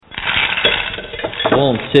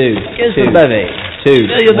1, 2. Kiss two, the baby. 2,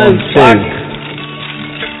 There you 1, go, 2. Spock.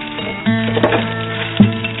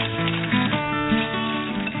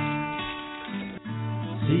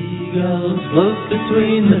 Seagulls float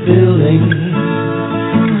between the buildings,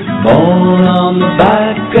 borne on the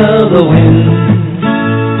back of the wind.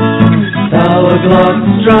 Tower clock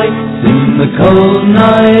strikes in the cold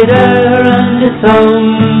night air, and it's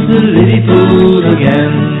home to Liverpool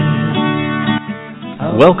again.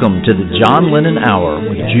 Welcome to the John Lennon Hour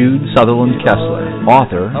with Jude Sutherland Kessler,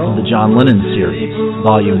 author of the John Lennon series.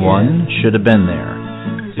 Volume 1, Should Have Been There.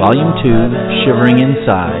 Volume 2, Shivering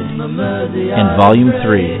Inside. And Volume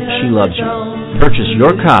 3, She Loves You. Purchase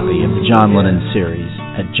your copy of the John Lennon series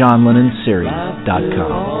at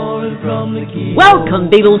johnlennonseries.com.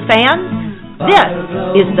 Welcome, Beatles fans.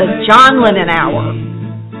 This is the John Lennon Hour.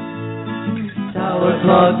 Tower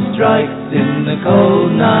clock strikes in the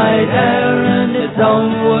cold night air, and it's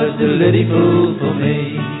onward to Liverpool for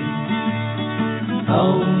me.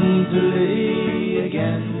 Home to Liddy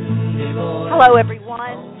again. Hello,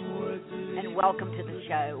 everyone, and welcome to the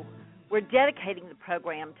show. We're dedicating the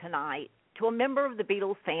program tonight to a member of the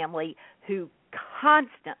Beatles family who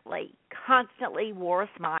constantly wore a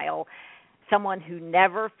smile, someone who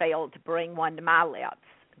never failed to bring one to my lips,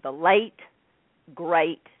 the late,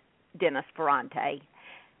 great Dennis Ferrante.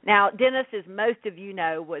 Now, Dennis, as most of you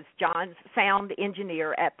know, was John's sound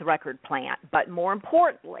engineer at the record plant, but more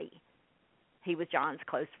importantly, he was John's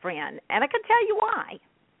close friend, and I can tell you why.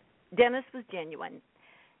 Dennis was genuine.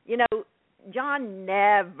 You know, John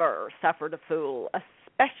never suffered a fool,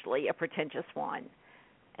 especially a pretentious one,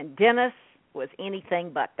 and Dennis was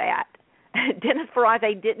anything but that. Dennis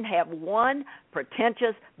Ferrante didn't have one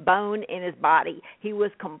pretentious bone in his body. He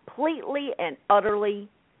was completely and utterly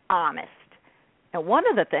honest. And one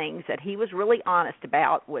of the things that he was really honest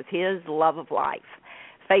about was his love of life,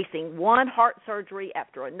 facing one heart surgery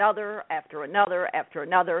after another,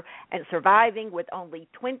 and surviving with only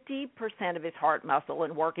 20% of his heart muscle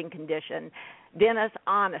in working condition. Dennis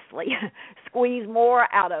honestly squeezed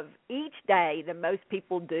more out of each day than most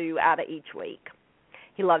people do out of each week.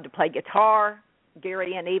 He loved to play guitar.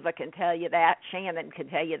 Gary and Eva can tell you that. Shannon can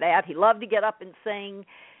tell you that. He loved to get up and sing.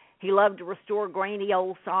 He loved to restore grainy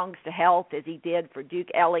old songs to health, as he did for Duke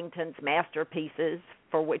Ellington's masterpieces,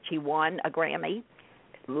 for which he won a Grammy.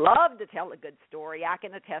 Loved to tell a good story. I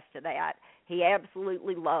can attest to that. He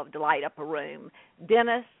absolutely loved to light up a room.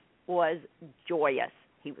 Dennis was joyous.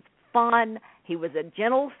 He was fun. He was a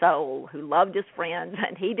gentle soul who loved his friends,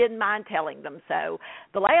 and he didn't mind telling them so.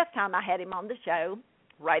 The last time I had him on the show,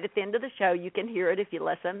 right at the end of the show, you can hear it if you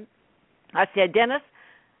listen, I said, Dennis,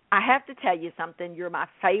 I have to tell you something. You're my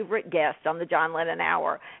favorite guest on the John Lennon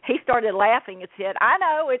Hour. He started laughing and said, I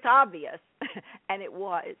know, it's obvious. And it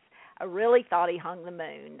was. I really thought he hung the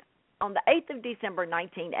moon. On the 8th of December,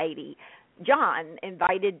 1980, John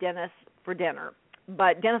invited Dennis for dinner.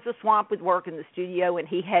 But Dennis was swamped with work in the studio, and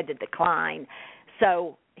he had to decline.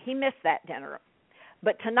 So he missed that dinner.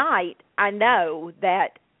 But tonight, I know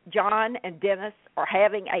that John and Dennis are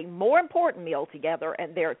having a more important meal together,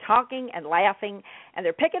 and they're talking and laughing, and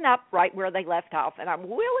they're picking up right where they left off. And I'm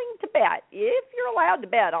willing to bet, if you're allowed to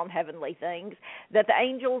bet on heavenly things, that the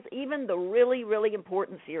angels, even the really, really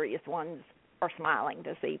important serious ones, are smiling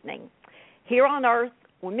this evening. Here on earth,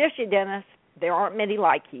 we miss you, Dennis. There aren't many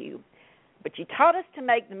like you. But you taught us to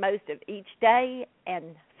make the most of each day,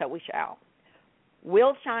 and so we shall.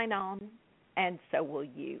 We'll shine on, and so will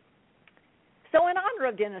you. So in honor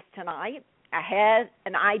of Dennis tonight, I had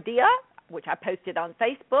an idea, which I posted on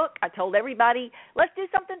Facebook. I told everybody, let's do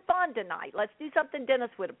something fun tonight. Let's do something Dennis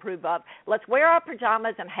would approve of. Let's wear our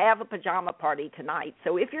pajamas and have a pajama party tonight.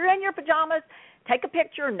 So if you're in your pajamas, take a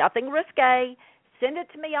picture, nothing risque. Send it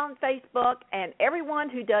to me on Facebook, and everyone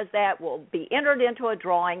who does that will be entered into a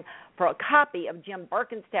drawing for a copy of Jim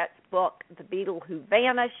Birkenstadt's book, The Beatle Who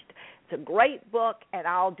Vanished. It's a great book, and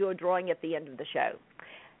I'll do a drawing at the end of the show.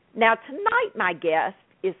 Now, tonight, my guest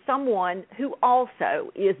is someone who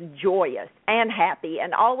also is joyous and happy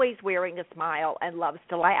and always wearing a smile and loves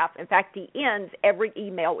to laugh. In fact, he ends every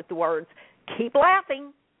email with the words, keep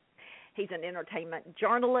laughing. He's an entertainment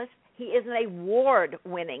journalist. He is an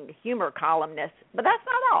award-winning humor columnist, but that's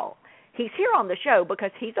not all. He's here on the show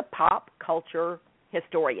because he's a pop culture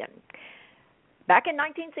historian. Back in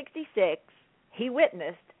 1966, he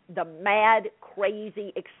witnessed the mad,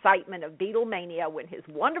 crazy excitement of Beatlemania when his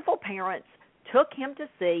wonderful parents took him to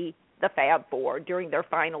see the Fab Four during their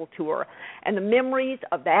final tour. And the memories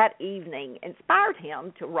of that evening inspired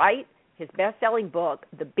him to write his best-selling book,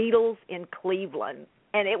 The Beatles in Cleveland.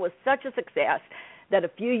 And it was such a success that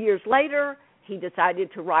a few years later, he decided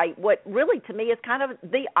to write what really to me is kind of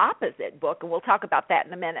the opposite book, and we'll talk about that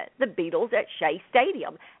in a minute, The Beatles at Shea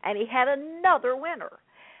Stadium, and he had another winner.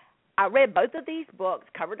 I read both of these books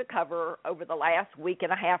cover to cover over the last week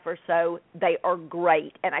and a half or so. They are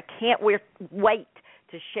great, and I can't wait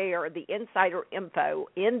to share the insider info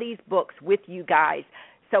in these books with you guys.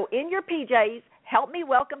 So in your PJs, help me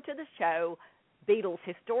welcome to the show Beatles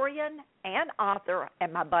historian and author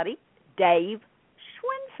and my buddy, Dave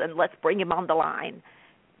Schwinson. Let's bring him on the line.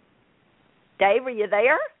 Dave, are you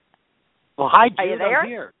there? Well, hi, Jude. Are you there? I'm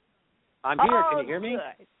here. I'm here. Can you hear me?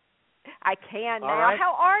 Good. I can now. All right.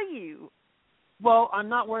 How are you? Well, I'm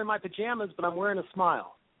not wearing my pajamas, but I'm wearing a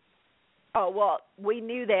smile. Oh, well, we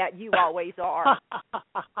knew that. You always are.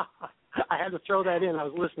 I had to throw that in. I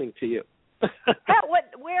was listening to you.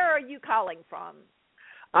 Where are you calling from?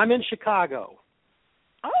 I'm in Chicago.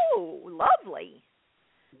 Oh, lovely.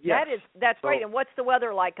 Yes. That's great. And what's the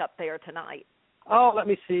weather like up there tonight? Oh, let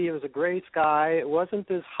me see. It was a gray sky. It wasn't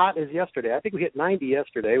as hot as yesterday. I think we hit 90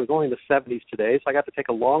 yesterday. It was only in the 70s today, so I got to take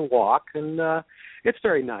a long walk, and it's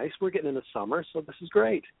very nice. We're getting into summer, so this is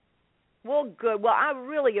great. Well, good. Well, I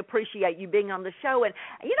really appreciate you being on the show. And,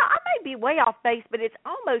 I may be way off base, but it's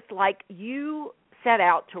almost like you set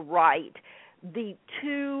out to write the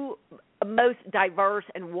two most diverse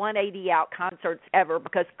and 180-out concerts ever,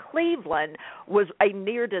 because Cleveland was a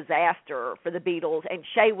near disaster for the Beatles, and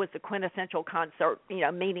Shea was the quintessential concert,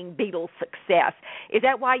 meaning Beatles success. Is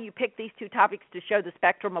that why you picked these two topics, to show the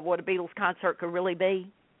spectrum of what a Beatles concert could really be?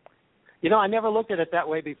 I never looked at it that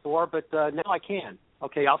way before, but now I can.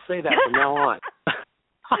 Okay, I'll say that from now on.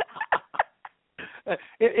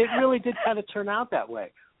 It really did kind of turn out that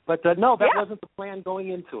way. But no, that wasn't the plan going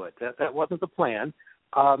into it. That wasn't the plan.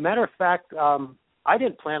 Matter of fact, I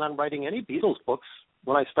didn't plan on writing any Beatles books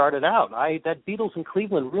when I started out. That Beatles in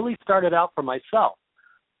Cleveland really started out for myself.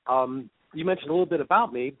 You mentioned a little bit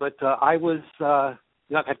about me, but I was,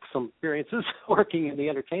 I've had some experiences working in the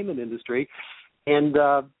entertainment industry, and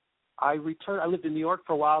I returned. I lived in New York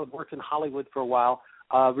for a while, worked in Hollywood for a while,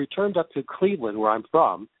 returned up to Cleveland, where I'm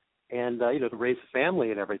from, and, to raise a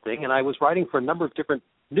family and everything, and I was writing for a number of different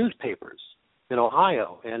newspapers in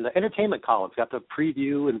Ohio, and entertainment columns, got to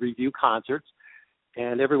preview and review concerts,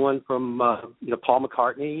 and everyone from Paul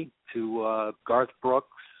McCartney to Garth Brooks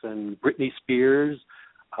and Britney Spears,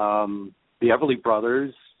 the Everly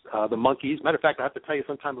Brothers, the Monkees. Matter of fact, I have to tell you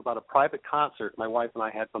sometime about a private concert my wife and I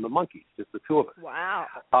had from the Monkees, just the two of us.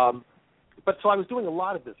 Wow. But so I was doing a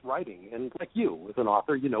lot of this writing, and like you, as an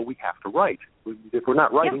author, we have to write. If we're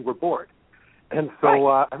not writing, we're bored. And so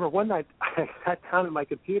I remember one night I sat down at my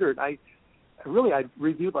computer, and I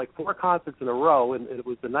reviewed like 4 concerts in a row, and it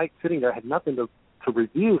was the night sitting there, I had nothing to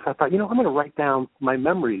review, so I thought, I'm going to write down my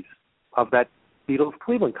memories of that Beatles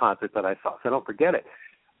Cleveland concert that I saw, so I don't forget it.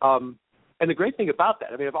 And the great thing about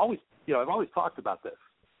that, I've always talked about this,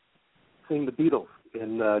 seeing the Beatles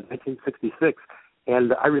in 1966,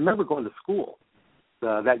 and I remember going to school.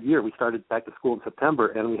 That year, we started back to school in September,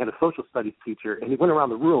 and we had a social studies teacher, and he went around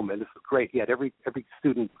the room, and this was great. He had every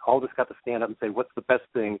student, all of us got to stand up and say, what's the best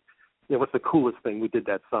thing, what's the coolest thing we did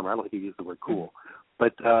that summer? I don't think he used the word cool.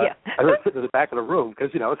 But I remember sitting in the back of the room, because,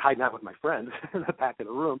 I was hiding out with my friends in the back of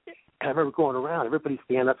the room, and I remember going around, everybody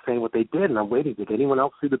standing up saying what they did, and I'm waiting, did anyone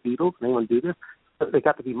else see the Beatles? Did anyone do this? But it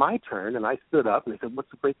got to be my turn, and I stood up, and they said, what's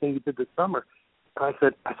the great thing you did this summer? And I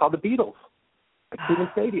said, I saw the Beatles at Cleveland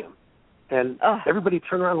Stadium. And everybody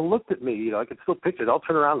turned around and looked at me. I could still picture it. I'll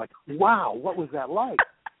turn around like, wow, what was that like?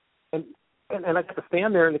 and I got to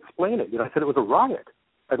stand there and explain it. I said it was a riot.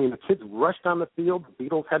 I mean, the kids rushed on the field. The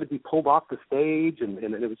Beatles had to be pulled off the stage, and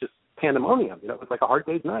it was just pandemonium. It was like a hard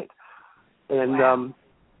day's night. And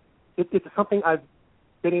it's something I've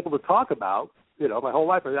been able to talk about, my whole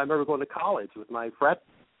life. I remember going to college with my frat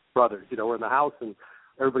brothers, we're in the house, and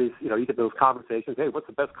everybody's, you get those conversations, hey, what's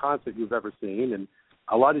the best concert you've ever seen? And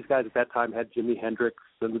a lot of these guys at that time had Jimi Hendrix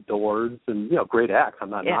and the Doors and, great acts. I'm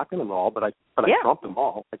not knocking them all, but I trumped them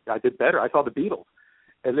all. I did better. I saw the Beatles.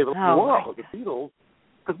 And they were like, whoa, the Beatles.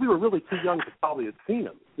 Because we were really too young to probably have seen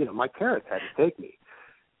them. My parents had to take me.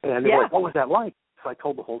 And they were like, what was that like? So I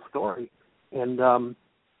told the whole story. And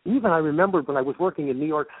even I remembered when I was working in New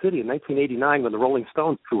York City in 1989 when the Rolling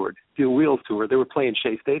Stones toured, Steel Wheels tour, they were playing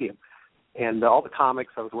Shea Stadium. And all the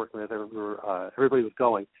comics I was working with, everybody was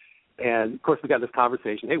going. And, of course, we got this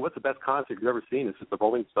conversation, hey, what's the best concert you've ever seen? Is it the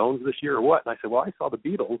Rolling Stones this year or what? And I said, well, I saw the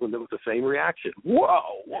Beatles, and it was the same reaction. Whoa,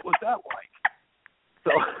 what was that like?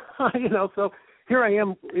 So, so here I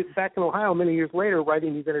am back in Ohio many years later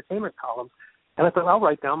writing these entertainment columns. And I thought, I'll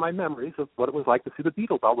write down my memories of what it was like to see the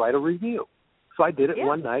Beatles. I'll write a review. So I did it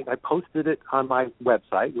one night. I posted it on my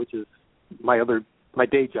website, which is my other my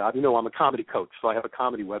day job. You know, I'm a comedy coach, so I have a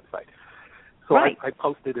comedy website. So right. I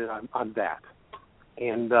posted it on that,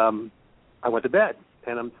 and I went to bed.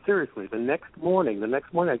 And seriously, the next morning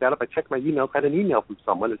I got up, I checked my email, got an email from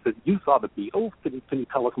someone that said, "You saw the Beatles? Can you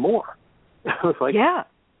tell us more?" I was like, yeah,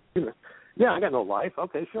 I got no life.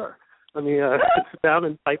 Okay, sure. Let me sit down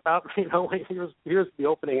and type out. Here's the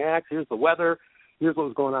opening act. Here's the weather. Here's what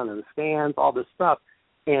was going on in the stands. All this stuff,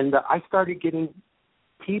 and I started getting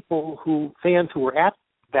fans who were at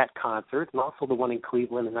that concert, and also the one in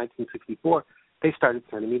Cleveland in 1964. They started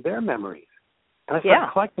sending me their memories. And I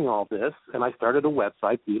started collecting all this, and I started a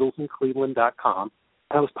website, BeatlesInCleveland.com,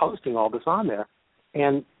 and I was posting all this on there.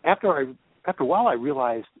 And after a while, I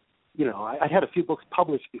realized, I had a few books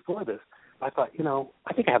published before this. I thought,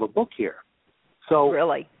 I think I have a book here. So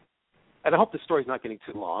really, and I hope the story's not getting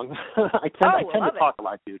too long. I tend to talk a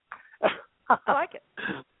lot, dude. I like it.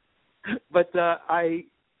 But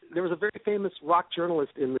there was a very famous rock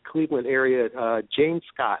journalist in the Cleveland area, Jane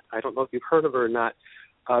Scott. I don't know if you've heard of her or not.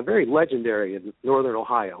 Very legendary in northern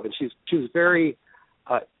Ohio, and she was very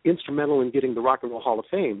instrumental in getting the Rock and Roll Hall of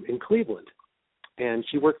Fame in Cleveland. And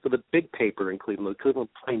she worked for the big paper in Cleveland, the Cleveland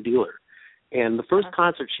Plain Dealer. And the first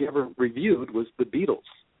concert she ever reviewed was the Beatles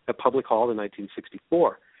at Public Hall in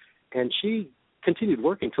 1964. And she continued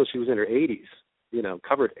working until she was in her 80s,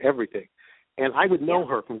 covered everything. And I would know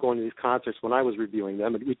her from going to these concerts when I was reviewing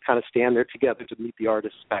them, and we'd kind of stand there together to meet the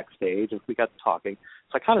artists backstage, and we got talking.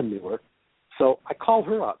 So I kind of knew her. So I called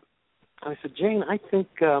her up, and I said, "Jane, I think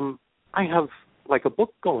I have like a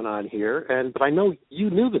book going on here, but I know you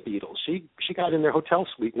knew the Beatles." She got in their hotel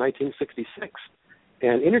suite in 1966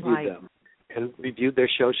 and interviewed them and reviewed their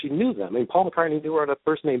show. She knew them. I mean, Paul McCartney knew her on a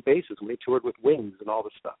first-name basis when he toured with Wings and all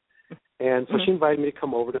this stuff. And so she invited me to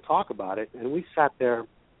come over to talk about it, and we sat there,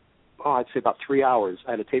 I'd say about 3 hours.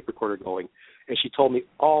 I had a tape recorder going, and she told me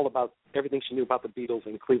all about everything she knew about the Beatles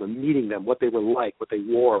in Cleveland, meeting them, what they were like, what they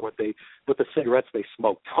wore, what the cigarettes they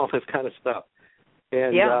smoked, all this kind of stuff.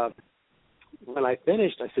 And when I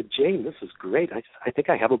finished, I said, "Jane, this is great. I think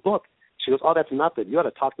I have a book." She goes, "Oh, that's nothing. You ought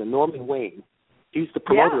to talk to Norman Wayne. He's the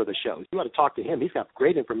promoter of the show. You ought to talk to him. He's got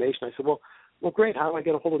great information." I said, well, great. How do I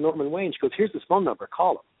get a hold of Norman Wayne?" She goes, "Here's his phone number.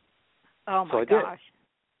 Call him." Oh, my gosh.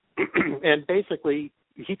 And basically,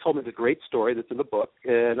 he told me the great story that's in the book,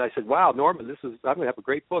 and I said, "Wow, Norman, I'm going to have a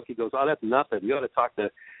great book." He goes, "Oh, that's nothing. You ought to talk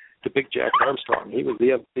to Big Jack Armstrong. He was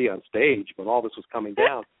the MC on stage when all this was coming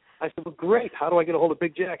down." I said, "Well, great. How do I get a hold of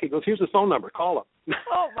Big Jack?" He goes, "Here's his phone number. Call him."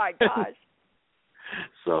 Oh, my gosh.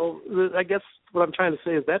 So I guess what I'm trying to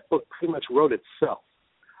say is that book pretty much wrote itself.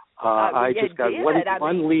 I just got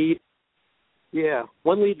one lead. Yeah,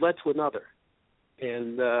 one lead led to another.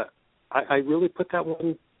 And I really put that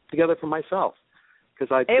one together for myself.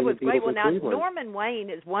 It was great. Well, now, Norman Wayne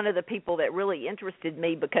is one of the people that really interested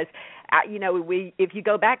me because, if you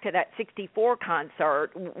go back to that 64 concert,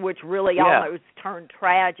 which really almost turned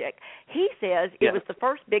tragic, he says it was the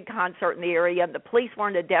first big concert in the area and the police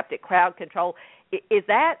weren't adept at crowd control. Is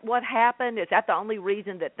that what happened? Is that the only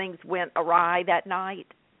reason that things went awry that night?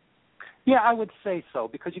 Yeah, I would say so,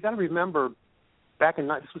 because you got to remember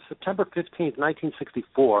this was September 15th,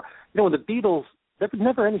 1964. When the Beatles, there was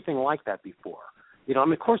never anything like that before.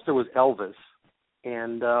 Of course there was Elvis,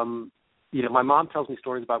 and, my mom tells me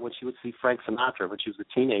stories about when she would see Frank Sinatra when she was a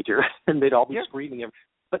teenager, and they'd all be screaming.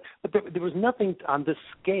 But there was nothing on this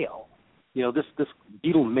scale, this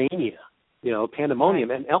Beatlemania, pandemonium.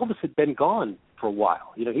 Right. And Elvis had been gone for a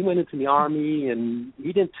while. He went into the Army, and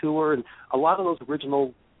he didn't tour, and a lot of those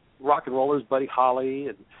original rock and rollers, Buddy Holly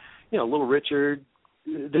and, Little Richard,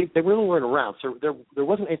 they really weren't around. So there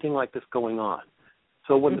wasn't anything like this going on.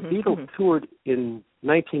 So when the Beatles toured in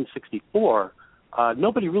 1964,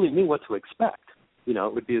 nobody really knew what to expect.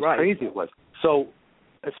 It would be as crazy as it was. So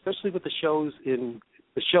especially with the show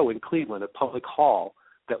in Cleveland at Public Hall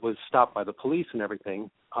that was stopped by the police and everything,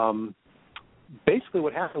 basically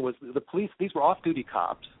what happened was the police, these were off-duty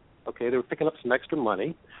cops, okay? They were picking up some extra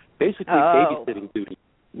money, basically babysitting duty,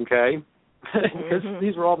 okay? Because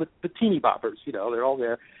these were all the teeny boppers, they're all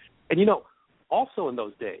there. And, also in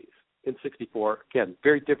those days, in 64, again,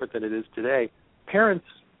 very different than it is today, parents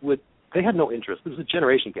they had no interest. There was a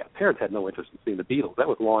generation gap. Parents had no interest in seeing the Beatles. That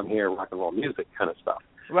was long hair, rock and roll music kind of stuff.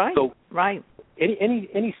 Right, so right.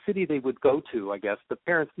 Any city they would go to, I guess, the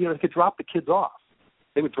parents, they could drop the kids off.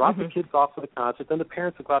 They would drop the kids off for the concert, then the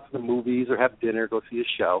parents would go out to the movies or have dinner, go see a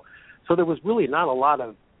show. So there was really not a lot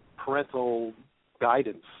of parental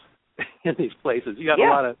guidance in these places. You got a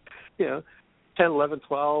lot of, 10, 11,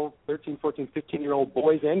 12, 13, 14, 15-year-old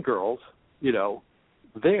boys and girls,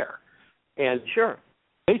 there. And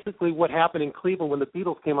basically what happened in Cleveland when the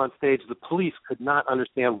Beatles came on stage, the police could not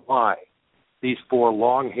understand why these 4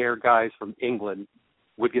 long-haired guys from England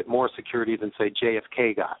would get more security than, say,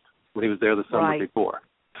 JFK got when he was there the summer before.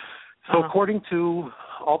 So according to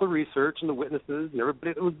all the research and the witnesses and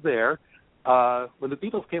everybody that was there, when the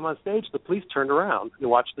Beatles came on stage, the police turned around and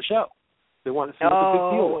watched the show. They wanted to see what the big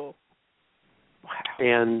deal was. Wow.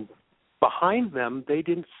 And behind them, they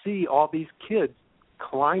didn't see all these kids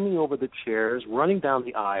climbing over the chairs, running down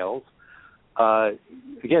the aisles.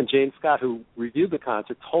 Again, Jane Scott, who reviewed the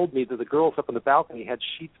concert, told me that the girls up on the balcony had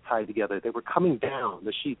sheets tied together. They were coming down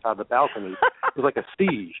the sheets on the balcony. It was like a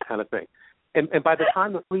siege kind of thing. And by the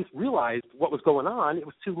time the police realized what was going on, it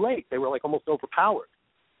was too late. They were like almost overpowered.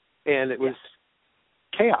 And it was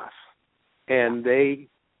chaos. And they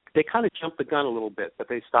kind of jumped the gun a little bit, but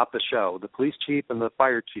they stopped the show. The police chief and the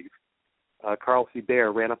fire chief, Carl C.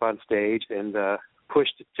 Baer, ran up on stage and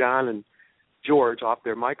pushed John and George off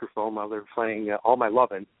their microphone while they were playing All My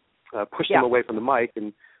Lovin', pushed them away from the mic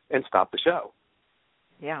and stopped the show.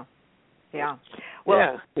 Yeah. Yeah.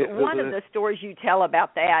 Well, one of the stories you tell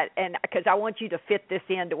about that, and because I want you to fit this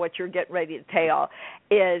into what you're getting ready to tell,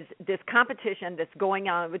 is this competition that's going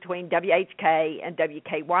on between WHK and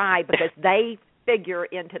WKY because they figure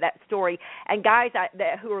into that story. And guys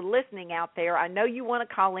who are listening out there, I know you want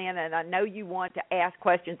to call in and I know you want to ask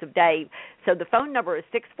questions of Dave. So the phone number is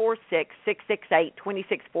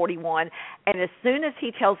 646-668-2641. And as soon as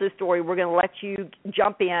he tells his story, we're going to let you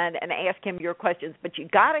jump in and ask him your questions. But you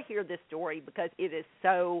got to hear this story because it is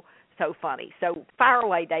so funny. So fire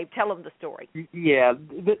away, Dave. Tell them the story. Yeah,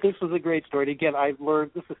 this was a great story. And again, I've learned,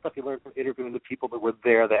 this is stuff you learn from interviewing the people that were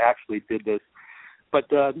there that actually did this. But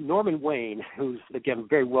Norman Wayne, who's, again,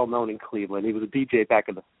 very well-known in Cleveland, he was a DJ back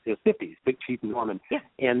in the 50s, Big Chief Norman,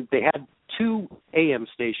 and they had 2 AM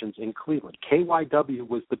stations in Cleveland. KYW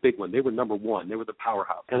was the big one. They were number 1. They were the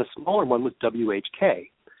powerhouse. And a smaller one was WHK.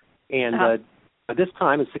 And at this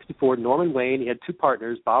time, in 1964, Norman Wayne, he had 2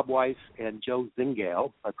 partners, Bob Weiss and Joe Zingale,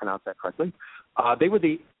 if I pronounced that correctly. They were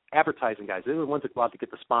the advertising guys. They were the ones that go out to get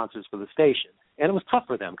the sponsors for the station. And it was tough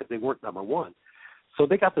for them because they weren't number 1. So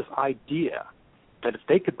they got this idea that if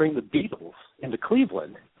they could bring the Beatles into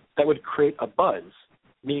Cleveland, that would create a buzz,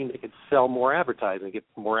 meaning they could sell more advertising, get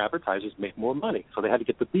more advertisers, make more money. So they had to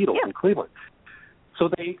get the Beatles in Cleveland. So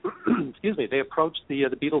they, they approached the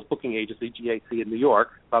Beatles booking agency, GAC in New York,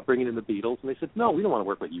 about bringing in the Beatles, and they said, no, we don't want to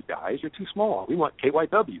work with you guys. You're too small. We want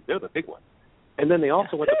KYW. They're the big one. And then they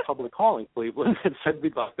also went to Public Hall in Cleveland and said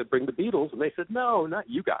we'd like to bring the Beatles, and they said, no, not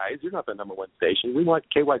you guys. You're not the number 1 station. We want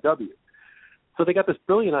KYW. So they got this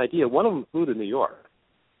brilliant idea. One of them flew to New York.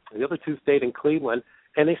 The other 2 stayed in Cleveland,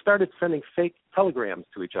 and they started sending fake telegrams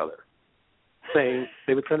to each other, saying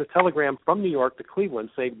they would send a telegram from New York to Cleveland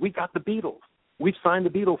saying, we got the Beatles. We've signed the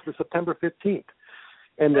Beatles for September 15th.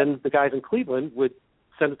 And then the guys in Cleveland would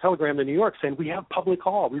send a telegram to New York saying, we have Public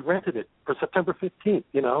Hall. We rented it for September 15th,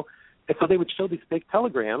 And so they would show these fake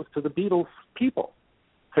telegrams to the Beatles people.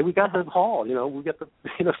 Say, we got the hall, we got the,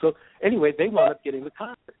 So anyway, they wound up getting the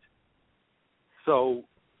concert. So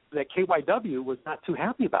that KYW was not too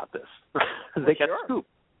happy about this. They got scooped.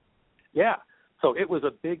 Yeah. So it was a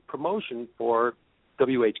big promotion for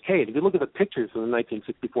WHK. And if you look at the pictures from the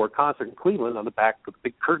 1964 concert in Cleveland, on the back of the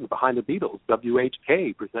big curtain behind the Beatles,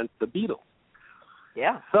 WHK presents the Beatles.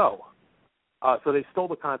 Yeah. So they stole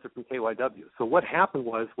the concert from KYW. So what happened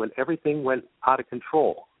was when everything went out of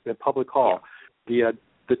control at Public Hall, the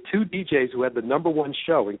 2 DJs who had the number 1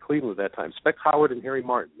 show in Cleveland at that time, Specs Howard and Harry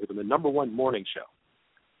Martin, they were the number 1 morning show.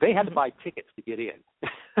 They had to buy tickets to get in.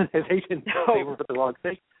 They didn't. They were at the wrong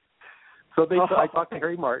station. So I talked to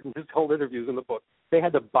Harry Martin, his whole interviews in the book. They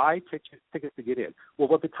had to buy tickets to get in. Well,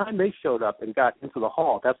 by the time they showed up and got into the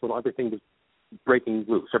hall, that's when everything was breaking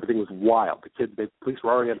loose. Everything was wild. The police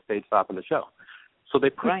were already on stage stopping the show. So they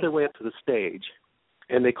pushed their way up to the stage,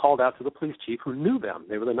 and they called out to the police chief who knew them.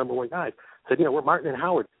 They were the number 1 guys. Said, we're Martin and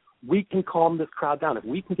Howard. We can calm this crowd down. If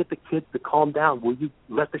we can get the kids to calm down, will you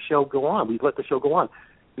let the show go on? Will you let the show go on?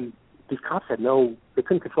 These cops had they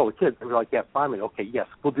couldn't control the kids. They were like, yeah, finally, okay, yes,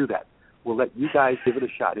 we'll do that. We'll let you guys give it a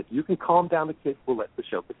shot. If you can calm down the kids, we'll let the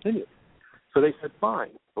show continue. So they said, fine,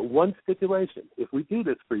 but one stipulation. If we do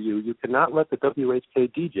this for you, you cannot let the WHK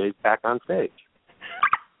DJs back on stage.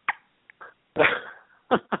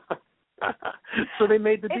 So they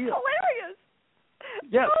made the deal. It's hilarious.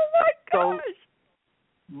 Yes. Oh, my gosh. So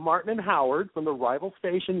Martin and Howard from the rival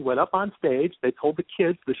station went up on stage. They told the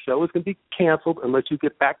kids the show is going to be canceled unless you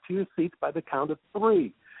get back to your seats by the count of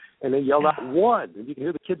 3. And they yelled out 1, and you can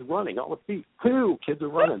hear the kids running, all the feet. 2, kids are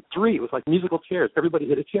running. 3, it was like musical chairs. Everybody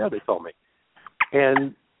hit a chair, they told me.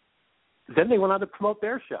 And then they went on to promote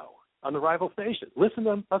their show on the rival station. Listen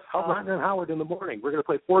to us, Martin and Howard in the morning. We're going to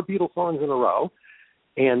play 4 Beatles songs in a row.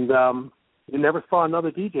 And you never saw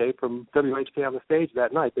another DJ from WHK on the stage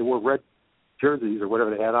that night. They wore red jerseys or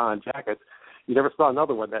whatever they had on, jackets. You never saw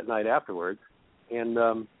another one that night afterwards. And,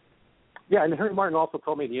 and Harry Martin also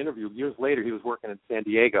told me in the interview, years later, he was working in San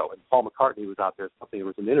Diego, and Paul McCartney was out there, there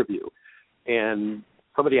was an interview. And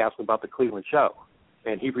somebody asked him about the Cleveland show.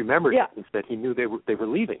 And he remembered it and said he knew they were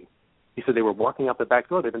leaving. He said they were walking out the back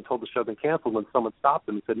door. They'd been told the show had been canceled when someone stopped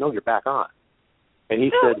them and said, no, you're back on. And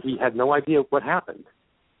he said he had no idea what happened.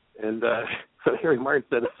 And so Harry Martin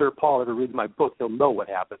said, if Sir Paul ever reads my book, he'll know what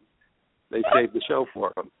happened. They saved the show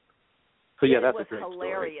for him. So, yeah, that's a great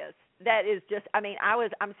hilarious. Story. That is just, I mean,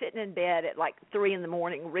 I'm sitting in bed at like 3 a.m.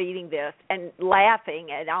 reading this and laughing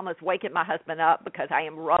and almost waking my husband up because I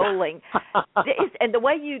am rolling. And the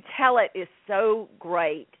way you tell it is so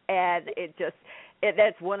great. And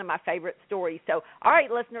that's one of my favorite stories. So, all right,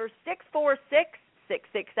 listeners,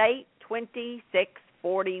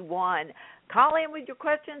 646-668-2641. Call in with your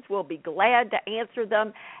questions. We'll be glad to answer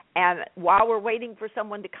them. And while we're waiting for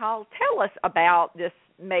someone to call, tell us about this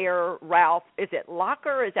Mayor Ralph. Is it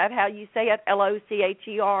Locher? Is that how you say it?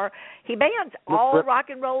 Locher. He bans all rock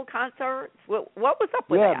and roll concerts. What was up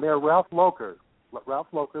with that? Yeah, Mayor Ralph Locher.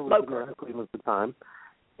 Ralph Locher was the mayor of Cleveland at the time.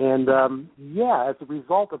 And, as a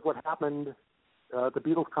result of what happened the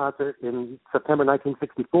Beatles concert in September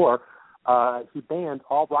 1964, he banned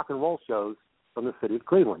all rock and roll shows from the city of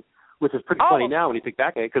Cleveland, which is pretty funny now when you think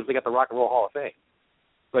back at it because they got the Rock and Roll Hall of Fame.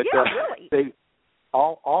 But really?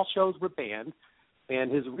 all shows were banned,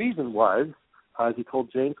 and his reason was, as he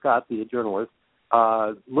told Jane Scott, the journalist,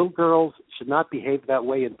 little girls should not behave that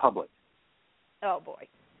way in public. Oh, boy.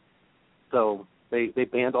 So they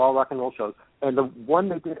banned all rock and roll shows. And the one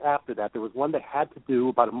they did after that, there was one they had to do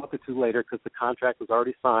about a month or two later because the contract was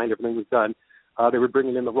already signed, everything was done. They were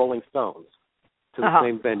bringing in the Rolling Stones to the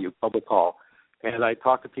same venue, Public Hall. And I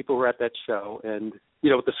talked to people who were at that show, and,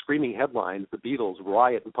 with the screaming headlines, the Beatles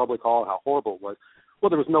riot in Public Hall, how horrible it was. Well,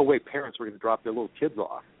 there was no way parents were going to drop their little kids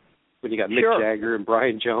off when you got Mick Jagger and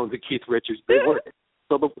Brian Jones and Keith Richards. They were.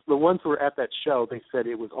 So the ones who were at that show, they said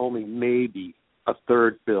it was only maybe a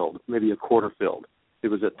third filled, maybe a quarter filled. There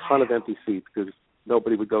was a ton of empty seats because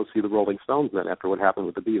nobody would go see the Rolling Stones then after what happened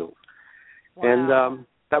with the Beatles. Wow. And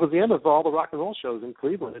that was the end of all the rock and roll shows in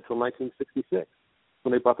Cleveland until 1966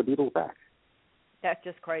 when they brought the Beatles back. That's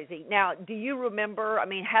just crazy. Now, do you remember,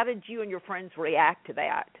 how did you and your friends react to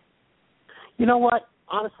that? You know what?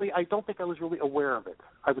 Honestly, I don't think I was really aware of it.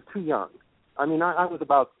 I was too young. I was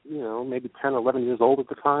about, maybe 10, 11 years old at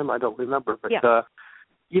the time. I don't remember. But,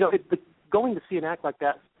 going to see an act like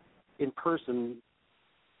that in person,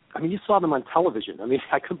 you saw them on television.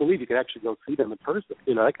 I couldn't believe you could actually go see them in person,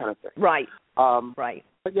 that kind of thing. Right. Right.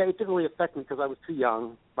 But, yeah, it didn't really affect me because I was too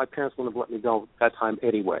young. My parents wouldn't have let me go that time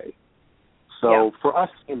anyway. So for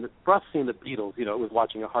us seeing the Beatles, it was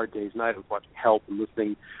watching A Hard Day's Night. It was watching Help and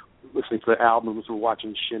listening to the albums. Or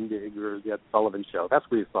watching Shindig or the Ed Sullivan Show. That's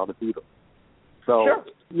where you saw the Beatles. So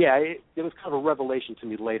it was kind of a revelation to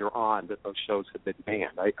me later on that those shows had been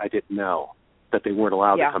banned. I didn't know that they weren't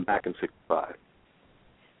allowed to come back in '65.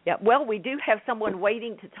 Yeah. Well, we do have someone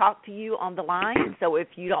waiting to talk to you on the line. So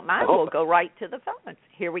if you don't mind, we'll go right to the phones.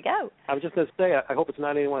 Here we go. I was just going to say, I hope it's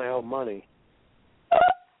not anyone I owe money.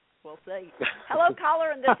 We'll see. Hello,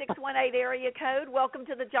 caller in the 618 area code. Welcome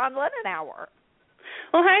to the John Lennon Hour.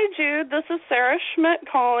 Well, hi, Jude. This is Sarah Schmidt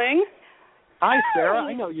calling. Hi, Sarah.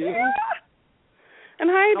 I know you.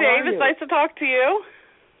 And hi, Dave. It's nice to talk to you.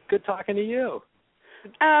 Good talking to you.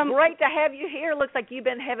 Great to have you here. Looks like you've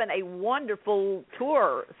been having a wonderful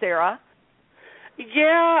tour, Sarah.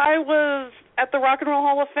 Yeah, I was at the Rock and Roll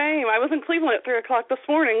Hall of Fame. I was in Cleveland at 3 o'clock this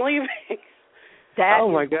morning leaving. That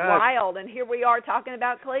is wild, and here we are talking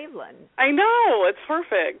about Cleveland. I know. It's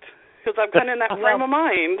perfect because I'm kind of in that frame of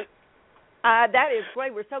mind. That is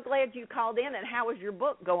great. We're so glad you called in, and how is your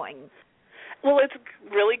book going? Well, it's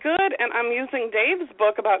really good, and I'm using Dave's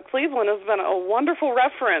book about Cleveland. It's been a wonderful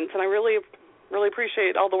reference, and I really, really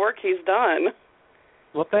appreciate all the work he's done.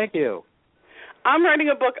 Well, thank you. I'm writing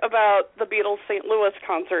a book about the Beatles' St. Louis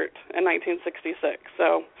concert in 1966,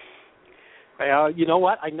 so... you know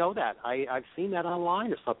what? I know that. I've seen that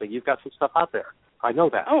online or something. You've got some stuff out there. I know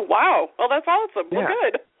that. Oh, wow. Well, that's awesome. Yeah. Well,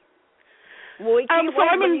 good. Well, we can't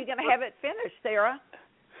wait. When are you going to have it finished, Sarah?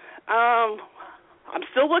 I'm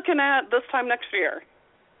still looking at this time next year.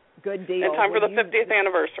 Good deal. In time for the 50th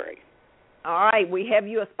anniversary. All right. We have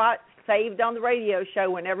you a spot saved on the radio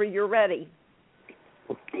show whenever you're ready.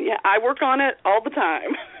 Yeah, I work on it all the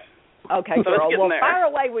time. Okay, so girl. Well, fire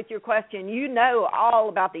away with your question. You know all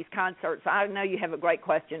about these concerts. I know you have a great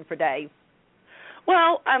question for Dave.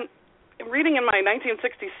 Well, I'm reading in my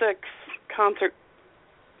 1966 concert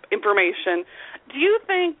information. Do you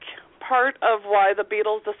think part of why the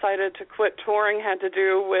Beatles decided to quit touring had to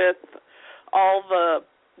do with all the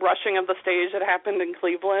rushing of the stage that happened in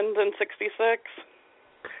Cleveland in '66?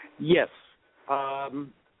 Yes.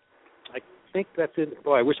 I think that's in,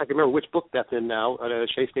 I wish I could remember which book that's in now,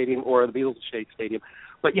 Shea Stadium or the Beatles' Shea Stadium.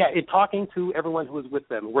 But yeah, in talking to everyone who was with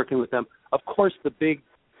them, working with them, of course the big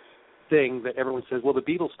thing that everyone says, well, the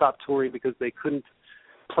Beatles stopped touring because they couldn't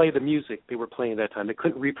play the music they were playing at that time. They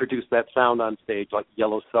couldn't reproduce that sound on stage, like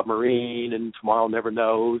Yellow Submarine and Tomorrow Never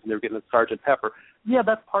Knows, and they were getting Sgt. Pepper. Yeah,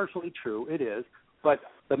 that's partially true. It is. But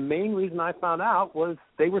the main reason I found out was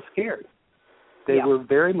they were scared. They were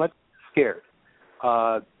very much scared.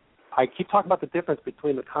 I keep talking about the difference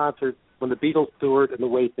between the concerts when the Beatles toured and the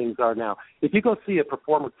way things are now. If you go see a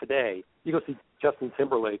performer today, you go see Justin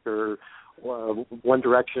Timberlake or One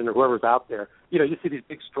Direction or whoever's out there, you see these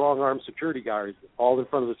big strong-armed security guards all in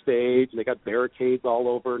front of the stage, and they got barricades all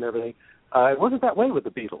over and everything. It wasn't that way with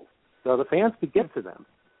the Beatles. So the fans could get to them.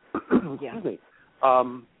 Excuse me.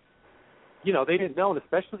 They didn't know, and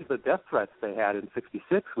especially the death threats they had in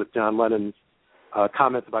 '66 with John Lennon's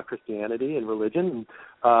comments about Christianity and religion.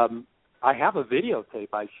 I have a videotape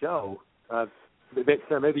I show.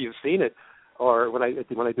 Maybe you've seen it, or when I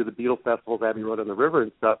do the Beatles festivals, Abbey Road on the River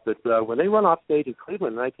and stuff. That when they run off stage in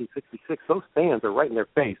Cleveland in 1966, those fans are right in their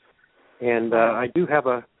face. And I do have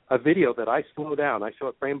a video that I slow down. I show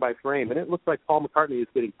it frame by frame, and it looks like Paul McCartney is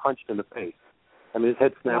getting punched in the face. I mean, his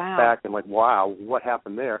head snaps back, and like, wow, what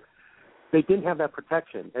happened there? They didn't have that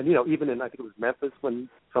protection. And, even in, I think it was Memphis, when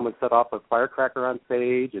someone set off a firecracker on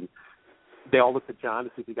stage, and they all looked at John to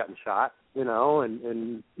see if he'd gotten shot, and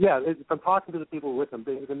from talking to the people with them,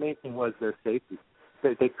 the main thing was their safety.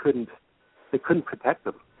 They couldn't protect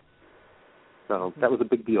them. So that was a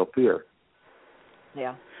big deal, fear.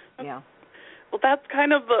 Yeah. Well, that's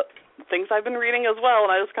kind of the things I've been reading as well,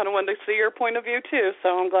 and I just kind of wanted to see your point of view, too,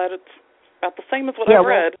 so I'm glad it's about the same as what I've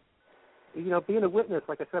read. Being a witness,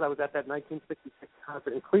 like I said, I was at that 1966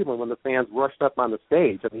 concert in Cleveland when the fans rushed up on the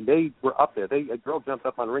stage. I mean, they were up there. A girl jumped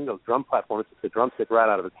up on Ringo's drum platform and took the drumstick right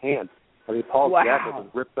out of his hand. I mean, Paul's jacket was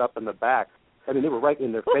ripped up in the back. I mean, they were right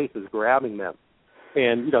in their faces, grabbing them.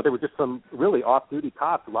 And, there were just some really off-duty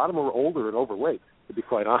cops. A lot of them were older and overweight, to be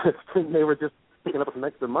quite honest. And they were just picking up some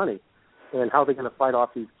extra money. And how are they going to fight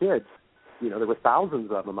off these kids? There were thousands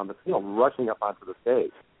of them on the field rushing up onto the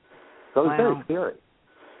stage. So it was very scary.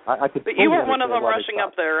 But you weren't one of them rushing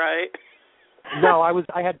up there, right? No,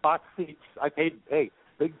 I had box seats. I paid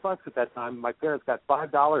big bucks at that time. My parents got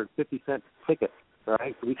 $5.50 tickets.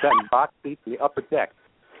 Right, so we sat in box seats in the upper deck.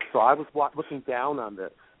 So I was looking down on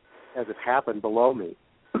this as it happened below me.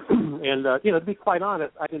 And to be quite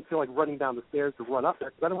honest, I didn't feel like running down the stairs to run up there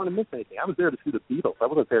because I didn't want to miss anything. I was there to see the Beatles. I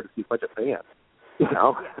wasn't there to see a bunch of fans.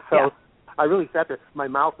 So I really sat there. My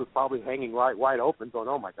mouth was probably hanging wide open, going,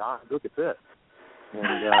 "Oh my God, look at this."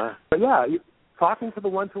 And but talking to the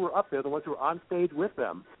ones who were up there, the ones who were on stage with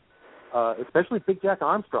them, especially Big Jack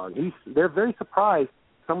Armstrong, they're very surprised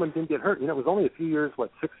someone didn't get hurt. It was only a few years,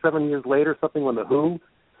 6, 7 years later, something when the Who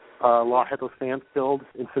had those fans killed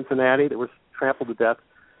in Cincinnati that were trampled to death.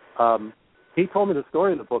 He told me the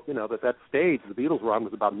story in the book, that stage the Beatles were on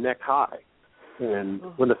was about neck high. And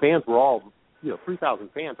when the fans were all, 3,000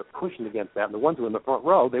 fans are pushing against that, and the ones who were in the front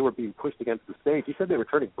row, they were being pushed against the stage. He said they were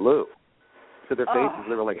turning blue to their faces.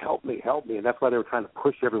 They were like, help me, and that's why they were trying to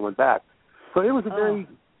push everyone back. So it was a very,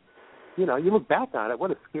 you look back on it,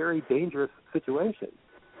 what a scary, dangerous situation.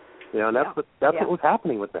 And that's what was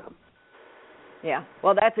happening with them. Yeah.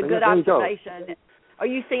 Well, that's a good observation. Are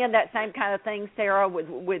you seeing that same kind of thing, Sarah, with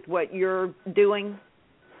what you're doing?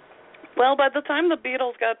 Well, by the time the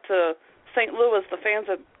Beatles got to St. Louis, the fans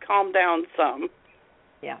had calmed down some.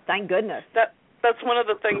 Yeah, thank goodness. That's one of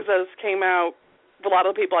the things that came out. A lot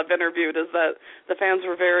of the people I've interviewed is that the fans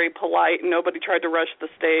were very polite and nobody tried to rush the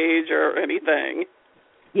stage or anything.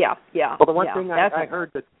 Yeah. Well, the one thing I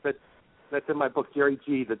heard that's in my book, Jerry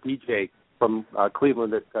G., the DJ from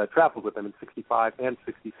Cleveland that traveled with them in '65 and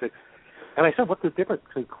 '66. And I said, what's the difference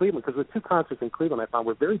between Cleveland? Because the two concerts in Cleveland I found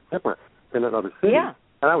were very different than in other cities. Yeah.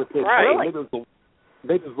 And I would say, really?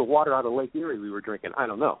 maybe it was the water out of Lake Erie we were drinking. I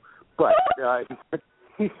don't know. But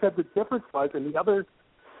he said the difference was in the other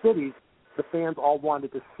cities, the fans all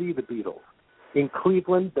wanted to see the Beatles. In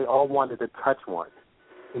Cleveland, they all wanted to touch one.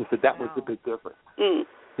 And he said that was the big difference. Mm.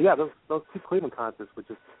 So yeah, those two Cleveland concerts were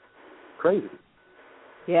just crazy.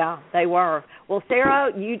 Yeah, they were. Well,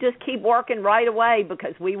 Sarah, you just keep working right away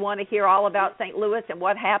because we want to hear all about St. Louis and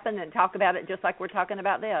what happened and talk about it just like we're talking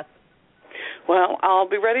about this. Well, I'll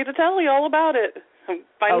be ready to tell you all about it.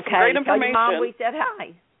 Find some great information. Tell your mom we said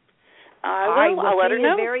hi. I will. I'll let her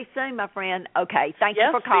know. See you very soon, my friend. Okay, thank you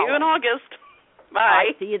for calling. See you in August. Bye. All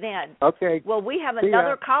right, see you then. Okay. Well, we have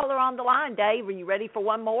another caller on the line, Dave. Are you ready for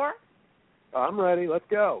one more? I'm ready. Let's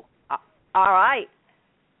go. All right.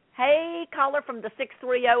 Hey, caller from the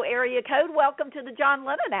 630 area code. Welcome to the John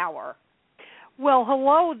Lennon Hour. Well,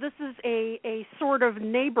 hello. This is a sort of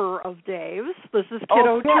neighbor of Dave's. This is Kid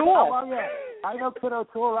O'Toole. How are you? I know Kid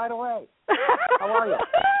O'Toole right away. How are you?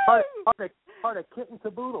 Part of Kit and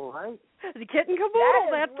Caboodle, right? The Kit and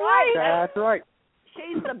Caboodle, that's right. That's right.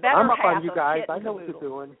 She's the better I'm up half on you of guys. Kit I and know what Caboodle.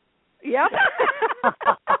 you're doing. Yep.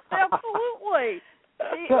 Absolutely.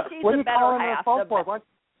 She's What are the you better calling on half. the phone for?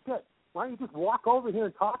 Why don't you just walk over here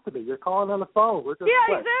and talk to me? You're calling on the phone. We're just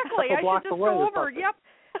exactly. I should just go over. Yep.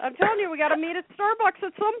 I'm telling you, we got to meet at Starbucks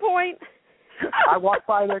at some point. I walked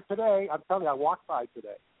by there today. I'm telling you, I walked by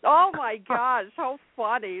today. Oh my gosh, how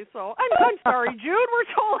funny! So I'm sorry, Jude. We're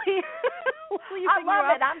totally. I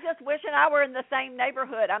love it. I'm just wishing I were in the same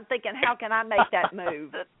neighborhood. I'm thinking, how can I make that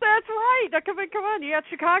move? That's right. Now, come on. You got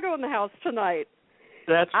Chicago in the house tonight.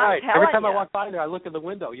 That's right. Every time I you. walk by there, I look in the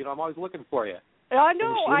window. I'm always looking for you. I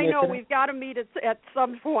know. We've got to meet at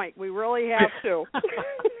some point. We really have to.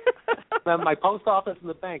 My post office and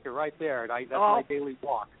the bank are right there, and that's my daily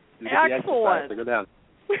walk. Excellent. To go down.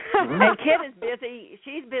 And Kit is busy.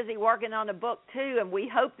 She's busy working on a book, too, and we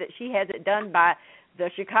hope that she has it done by the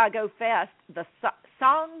Chicago Fest. The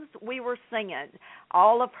songs we were singing,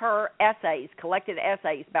 all of her essays, collected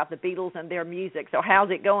essays about the Beatles and their music. So how's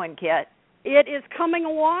it going, Kit? It is coming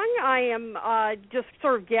along. I am just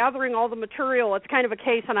sort of gathering all the material. It's kind of a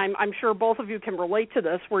case, and I'm sure both of you can relate to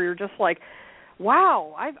this, where you're just like,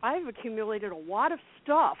 wow, I've accumulated a lot of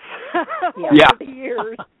stuff over the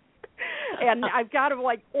years. And I've got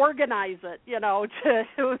to organize it,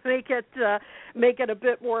 to make it a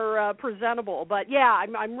bit more presentable. But yeah,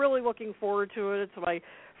 I'm really looking forward to it. It's my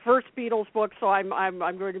first Beatles book, so I'm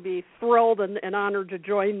going to be thrilled and honored to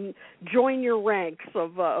join your ranks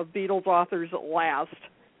of Beatles authors at last.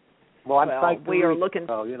 Well, I'm psyched. We're looking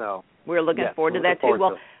forward to that too.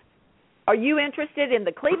 Well, are you interested in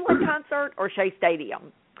the Cleveland concert or Shea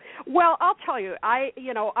Stadium? Well, I'll tell you,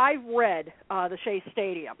 I've read the Shea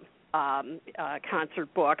Stadium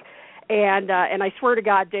concert book, and I swear to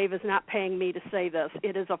God, Dave is not paying me to say this.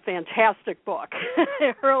 It is a fantastic book.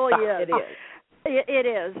 It really is. It is. It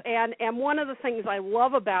is, and one of the things I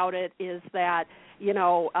love about it is that,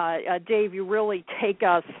 Dave, you really take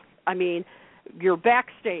us. I mean, you're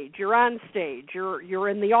backstage, you're on stage, you're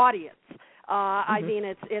in the audience. I mean,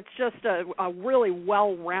 it's just a really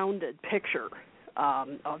well-rounded picture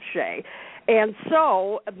of Shea. And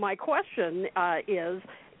so my question is,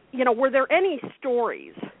 were there any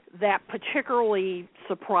stories that particularly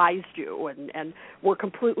surprised you and were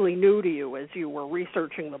completely new to you as you were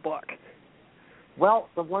researching the book? Well,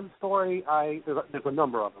 the one story, there's a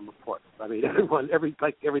number of them, of course. I mean, every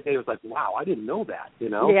day was like, wow, I didn't know that,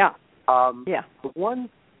 Yeah. The one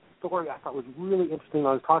story I thought was really interesting,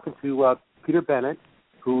 I was talking to Peter Bennett,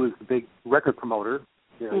 who is the big record promoter,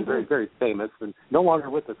 very, very famous, and no longer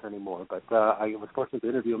with us anymore, but I was fortunate to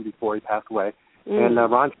interview him before he passed away. And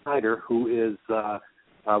Ron Schneider, who is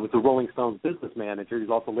was the Rolling Stones business manager. He's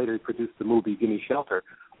also later produced the movie Gimme Shelter.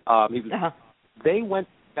 They went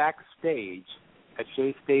backstage at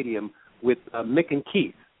Shea Stadium with Mick and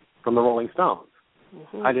Keith from the Rolling Stones.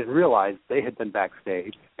 I didn't realize they had been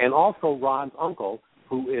backstage, and also Ron's uncle,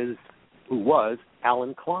 who was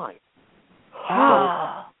Alan Klein.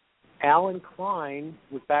 So Alan Klein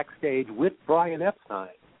was backstage with Brian Epstein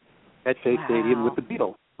at Shea Stadium with the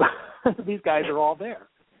Beatles. These guys are all there.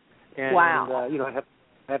 And, I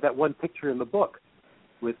have that one picture in the book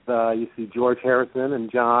with, you see George Harrison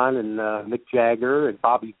and John and Mick Jagger and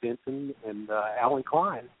Bobby Vinton and Alan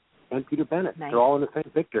Klein and Peter Bennett. Nice. They're all in the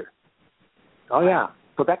same picture. Oh, yeah.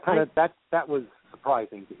 So that that was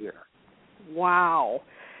surprising to hear. Wow.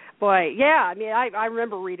 Boy, yeah, I mean, I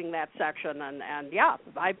remember reading that section, and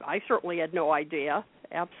I certainly had no idea.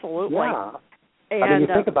 Absolutely. Yeah. And, I mean,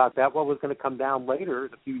 you think about that, what was going to come down later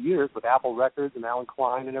in a few years with Apple Records and Alan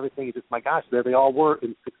Klein and everything. It's just, my gosh, there they all were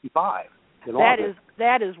in 65.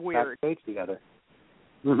 That is weird. Backstage together.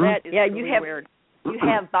 That is really weird. You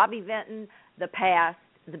have Bobby Vinton, the past,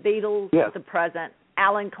 the Beatles, the present,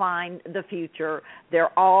 Alan Klein, the future.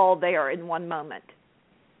 They're all there in one moment.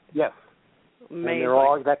 Yes. Amazing. And they're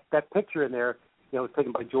all, that picture in there, was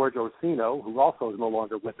taken by George Orsino, who also is no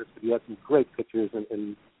longer with us, but he has some great pictures, and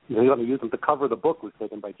he let me use them. The cover of the book was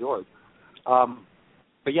taken by George.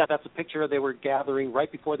 But yeah, that's a picture they were gathering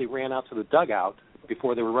right before they ran out to the dugout,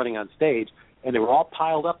 before they were running on stage, and they were all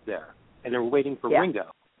piled up there, and they were waiting for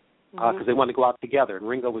Ringo, because they wanted to go out together, and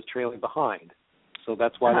Ringo was trailing behind. So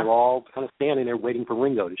that's why they were all kind of standing there waiting for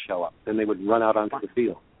Ringo to show up. Then they would run out onto the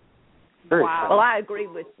field. Wow. Well, I agree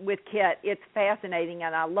with Kit. It's fascinating,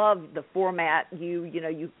 and I love the format.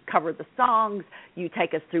 You cover the songs. You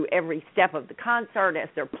take us through every step of the concert as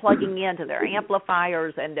they're plugging into their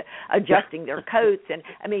amplifiers and adjusting their coats. And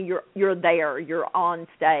I mean, you're there. You're on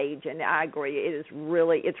stage, and I agree. It's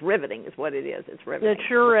riveting, is what it is. It's riveting. It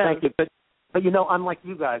sure is. Thank you. But unlike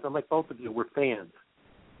you guys, unlike both of you, we're fans.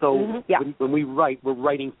 So when we write, we're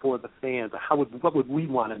writing for the fans. What would we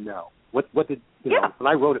want to know? What did when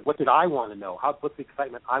I wrote it? What did I want to know? What's the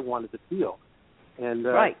excitement I wanted to feel? And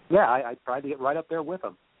I tried to get right up there with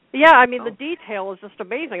them. Yeah, I mean the detail is just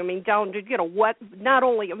amazing. I mean down to what not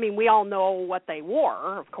only we all know what they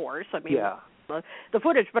wore, of course. I mean the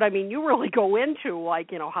footage, but I mean you really go into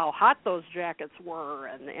how hot those jackets were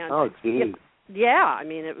and oh geez. Yeah, I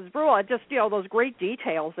mean it was brutal. It just those great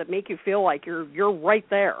details that make you feel like you're right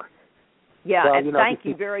there. Yeah, well, and thank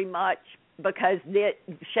you very much. Because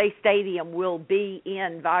Shea Stadium will be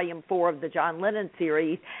in Volume 4 of the John Lennon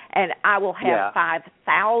series, and I will have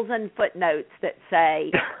 5,000 footnotes that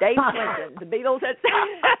say, Dave Clinton, the Beatles.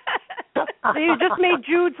 So you just made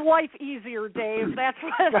Jude's life easier, Dave. That's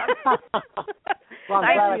what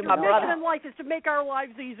thank you, my brother. In life is to make our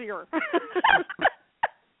lives easier.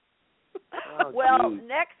 Well,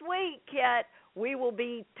 next week, Kit, we will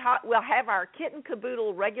we'll have our Kit and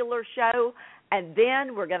Caboodle regular show, and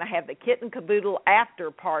then we're going to have the Kit and Caboodle after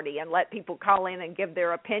party and let people call in and give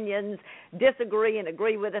their opinions, disagree and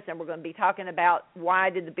agree with us, and we're going to be talking about why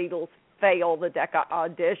did the Beatles fail the Decca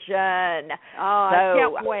audition. I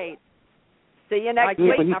can't wait. See you next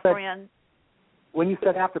week, my friend. When you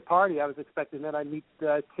said after party, I was expecting that I'd meet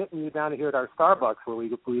Kit and you down here at our Starbucks where we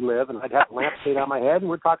live, and I'd have a lampshade on my head, and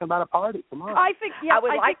we're talking about a party. Come on. I think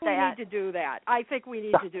we need to do that. I think we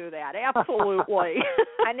need to do that. Absolutely.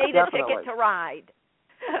 I need a ticket to ride.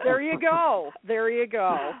 There you go. There you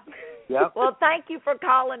go. Yep. Well, thank you for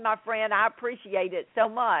calling, my friend. I appreciate it so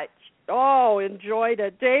much. Oh, enjoyed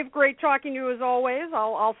it. Dave, great talking to you as always.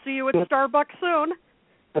 I'll see you at Starbucks soon.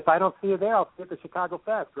 If I don't see you there, I'll see you at the Chicago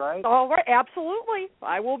Fest, right? All right, absolutely.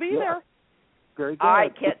 I will be there. Very good. All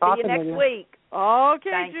right, Kit. See you next week. Okay,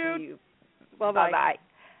 Thank Jude. you. Bye-bye. Bye-bye.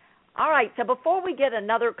 All right, so before we get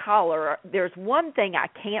another caller, there's one thing I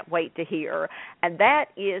can't wait to hear, and that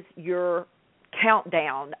is your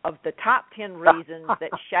countdown of the top 10 reasons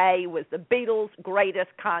that Shea was the Beatles'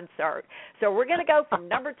 greatest concert. So we're going to go from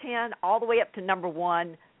number 10 all the way up to number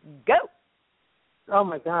 1. Go. Oh,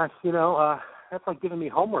 my gosh. That's like giving me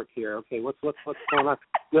homework here. Okay, what's going on?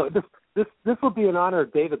 This will be in honor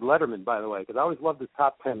of David Letterman, by the way, because I always loved his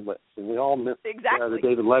top 10 lists, and we all missed the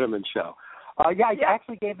David Letterman show. I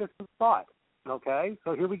actually gave this some thought. Okay,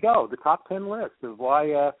 so here we go. The top 10 list of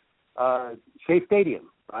why Shea Stadium,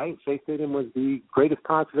 right? Shea Stadium was the greatest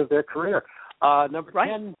concert of their career. Number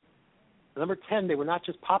 10, they were not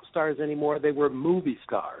just pop stars anymore; they were movie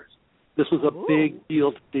stars. This was a big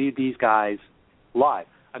deal to see these guys live.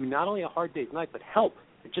 I mean, not only A Hard Day's Night, but Help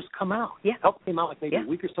had just come out. Yeah. Help came out like maybe a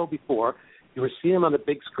week or so before. You were seeing them on the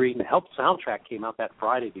big screen. The Help soundtrack came out that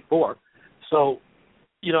Friday before. So,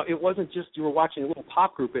 it wasn't just you were watching a little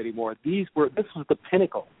pop group anymore. This was the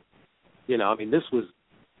pinnacle. This was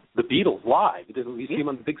the Beatles live. You see them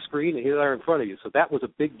on the big screen, and here they are in front of you. So that was a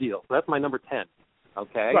big deal. So that's my number 10.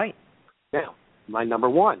 Okay? Right. Now, my number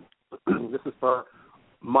 1. This is for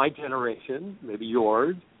my generation, maybe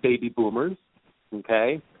yours, baby boomers.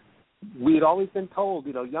 Okay, we had always been told,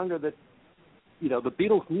 younger, that, the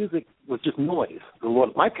Beatles' music was just noise.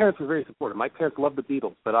 My parents were very supportive. My parents loved the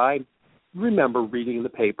Beatles, but I remember reading in the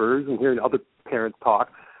papers and hearing other parents talk.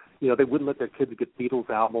 They wouldn't let their kids get Beatles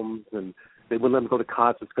albums, and they wouldn't let them go to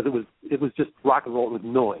concerts because it was just rock and roll. It was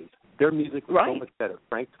noise. Their music was so much better.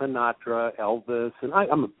 Frank Sinatra, Elvis, and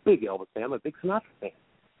I'm a big Elvis fan. I'm a big Sinatra fan.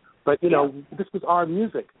 But this was our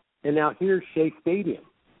music, and now here's Shea Stadium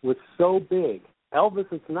was so big.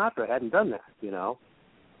 Elvis and Sinatra hadn't done that,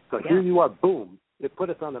 So here you are, boom. It put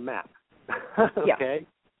us on the map. Okay?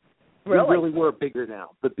 We really were bigger now.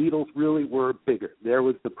 The Beatles really were bigger. There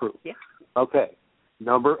was the proof. Yeah. Okay.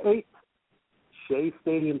 Number 8, Shea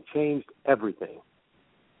Stadium changed everything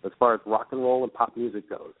as far as rock and roll and pop music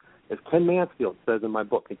goes. As Ken Mansfield says in my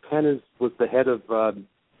book, and Ken was the head of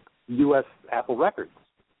U.S. Apple Records.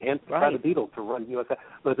 And by the Beatles to run U.S.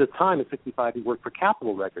 But at the time, in '65, he worked for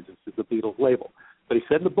Capitol Records, which is the Beatles label. But he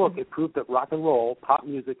said in the book, it proved that rock and roll, pop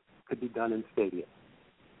music, could be done in stadiums.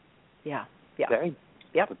 Yeah. Okay?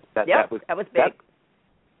 Yep. That was big.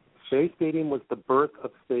 Shea Stadium was the birth of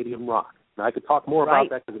stadium rock. Now, I could talk more about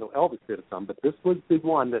that because Elvis did it some, but this was the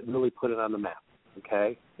one that really put it on the map.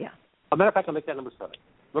 Okay? Yeah. As a matter of fact, I'll make that number 7.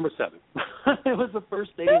 Number 7. It was the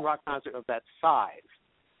first stadium rock concert of that size.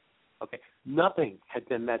 Okay, nothing had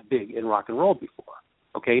been that big in rock and roll before.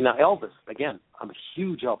 Okay, now Elvis, again, I'm a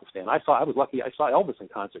huge Elvis fan. I was lucky I saw Elvis in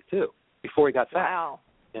concert too before he got fat. Wow.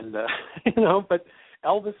 And but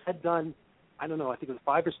Elvis had done, I don't know, I think it was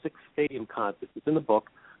 5 or 6 stadium concerts. It's in the book,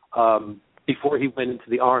 before he went into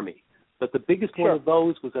the Army. But the biggest one of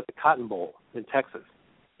those was at the Cotton Bowl in Texas,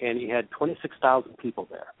 and he had 26,000 people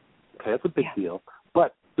there. Okay, that's a big deal.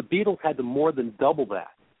 But the Beatles had to more than double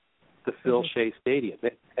that to fill Shea Stadium,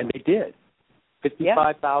 and they did.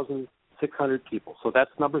 55,600 people. So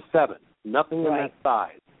that's number 7. Nothing in that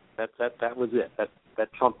size. That was it.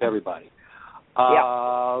 That trumped everybody.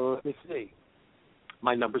 Let me see.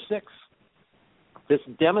 My number 6. This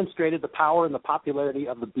demonstrated the power and the popularity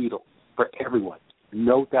of the Beatles for everyone,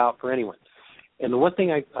 no doubt for anyone. And the one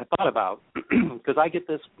thing I thought about, because I get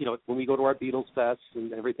this, when we go to our Beatles fests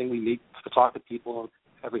and everything, we meet to talk to people and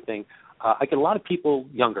everything, I get a lot of people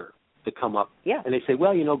younger that come up, and they say,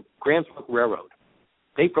 well, Grand Funk Railroad,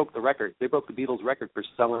 they broke the record. They broke the Beatles' record for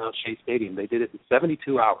selling out Shea Stadium. They did it in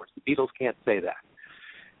 72 hours. The Beatles can't say that.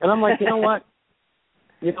 And I'm like, you know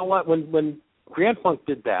what? When Grand Funk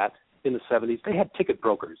did that in the 70s, they had ticket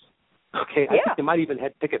brokers. Okay, I think they might even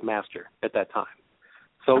had Ticketmaster at that time.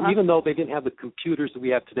 So even though they didn't have the computers that we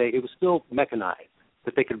have today, it was still mechanized,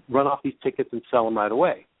 that they could run off these tickets and sell them right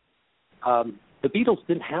away. The Beatles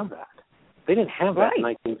didn't have that. They didn't have that in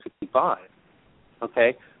 1965.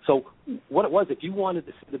 Okay, so what it was, if you wanted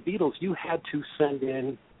to see the Beatles, you had to send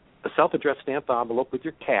in a self-addressed stamped envelope with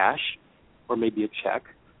your cash or maybe a check.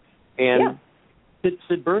 And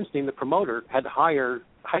Sid Bernstein, the promoter, had to hire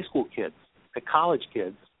high school kids and college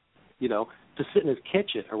kids, to sit in his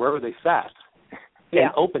kitchen or wherever they sat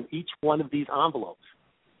and open each one of these envelopes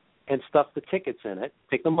and stuff the tickets in it,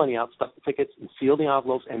 take the money out, stuff the tickets, and seal the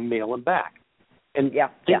envelopes and mail them back. And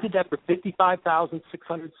they did that for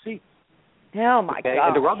 55,600 seats. Oh, my God.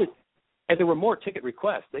 And there were more ticket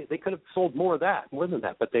requests. They could have sold more than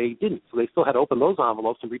that, but they didn't. So they still had to open those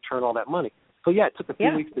envelopes and return all that money. So, it took a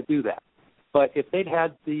few weeks to do that. But if they'd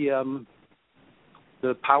had the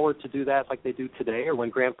power to do that like they do today, or when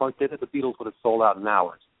Grand Funk did it, the Beatles would have sold out in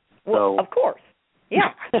hours. Well, of course.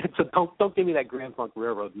 Yeah. So don't give me that Grand Funk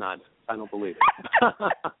Railroad nonsense. I don't believe it.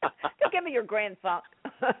 Don't give me your Grand Funk.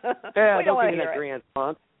 Don't give me that Grand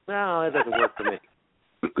Funk. No, that doesn't work for me.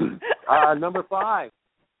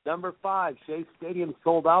 Number 5, Shea Stadium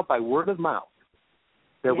sold out by word of mouth.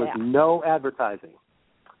 There was no advertising.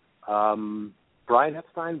 Brian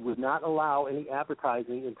Epstein would not allow any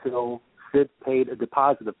advertising until Sid paid a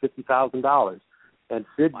deposit of $50,000, and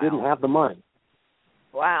Sid didn't have the money.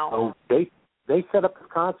 Wow. So they set up this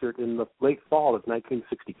concert in the late fall of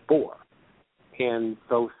 1964, and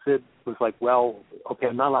so Sid was like, well, okay,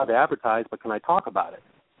 I'm not allowed to advertise, but can I talk about it?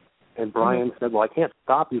 And Brian said, well, I can't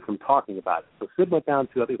stop you from talking about it. So Sid went down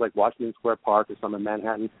to, I think, like Washington Square Park or some in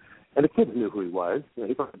Manhattan, and the kids knew who he was.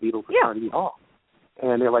 He brought the Beatles to Carnegie Hall.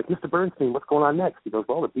 And they're like, Mr. Bernstein, what's going on next? He goes,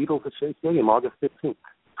 well, the Beatles at Shea Stadium, August 15th.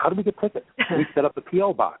 How do we get tickets? And he set up the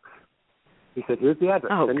P.O. box. He said, here's the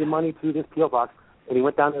address. Send your money to this P.O. box. And he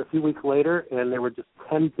went down there a few weeks later, and there were just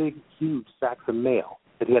 10 big, huge sacks of mail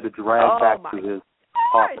that he had to drag back to his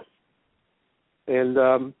office.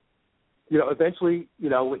 And, eventually,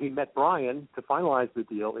 when he met Brian to finalize the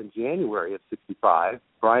deal in January of 65,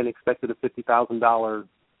 Brian expected a $50,000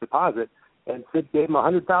 deposit, and Sid gave him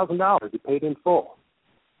 $100,000. He paid in full.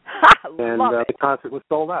 And the concert was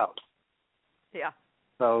sold out. Yeah.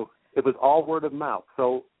 So it was all word of mouth.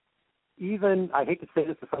 So even, I hate to say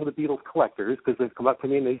this to some of the Beatles collectors, because they've come up to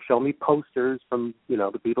me and they show me posters from, the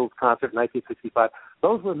Beatles concert in 1965.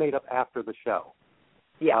 Those were made up after the show.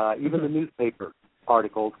 Yeah. Even the newspaper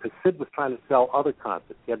articles, because Sid was trying to sell other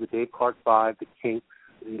concerts. He had the Dave Clark 5, the Kinks,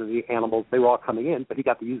 the Animals. They were all coming in, but he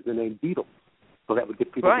got to use the name Beatles. So that would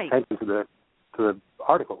get people's attention to the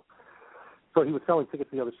article. So he was selling tickets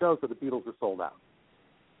to the other shows, so the Beatles were sold out.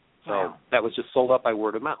 So that was just sold out by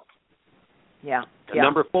word of mouth. Yeah.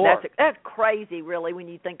 Number 4. That's crazy, really, when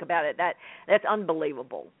you think about it. That's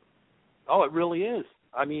unbelievable. Oh, it really is.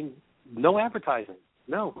 I mean, no advertising.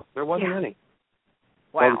 No, there wasn't any.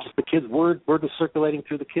 Wow. And just the kids, word was circulating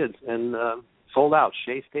through the kids, and sold out,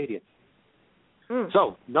 Shea Stadium.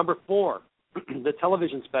 So, number 4, the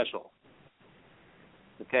television special.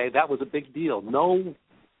 Okay, that was a big deal.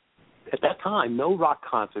 At that time, no rock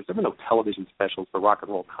concerts. There were no television specials for rock and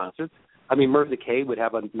roll concerts. I mean, Murray the K would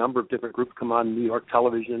have a number of different groups come on New York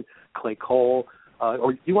television, Clay Cole.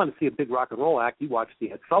 Or you want to see a big rock and roll act, you watch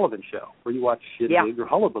the Ed Sullivan Show, or you watch Shindig or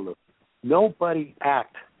Hullabaloo. Nobody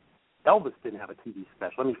act. Elvis didn't have a TV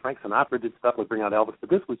special. I mean, Frank Sinatra did stuff, would bring out Elvis, but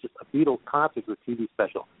this was just a Beatles concert with a TV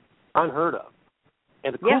special. Unheard of.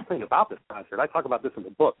 And the cool thing about this concert, I talk about this in the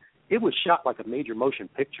book, it was shot like a major motion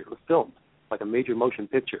picture. It was filmed like a major motion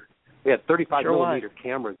picture. They had 35 millimeter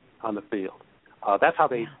cameras on the field. That's how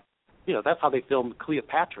they, that's how they filmed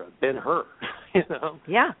Cleopatra, Ben-Hur.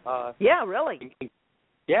 Really.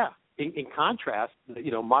 In contrast,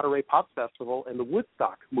 Monterey Pop Festival and the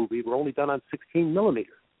Woodstock movie were only done on 16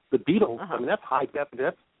 millimeter. The Beatles, I mean, that's high def,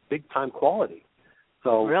 that's big time quality.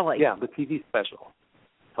 So the TV special.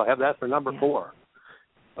 So I have that for number 4.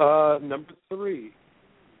 Number 3.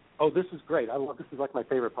 Oh, this is great. I love this. Is like my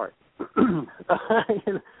favorite part.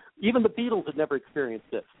 Even the Beatles had never experienced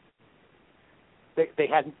this. They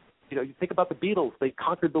hadn't. You think about the Beatles. They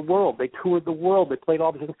conquered the world. They toured the world. They played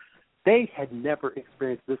all these things. They had never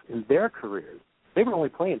experienced this in their careers. They were only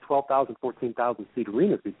playing 12,000, 14,000 seat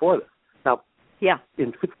arenas before this. Now,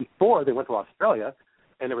 in '64, they went to Australia,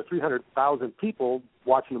 and there were 300,000 people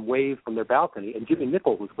watching them wave from their balcony, and Jimmy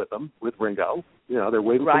Nichols was with them, with Ringo. They're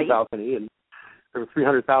waving from the balcony, and there were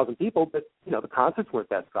 300,000 people, but, the concerts weren't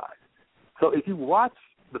that size. So if you watch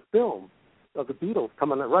the film of the Beatles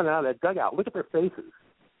coming running out of that dugout, look at their faces,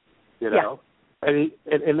 And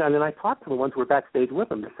then I talked to the ones who were backstage with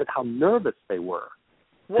them. They said how nervous they were.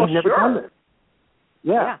 Well, they've never done this.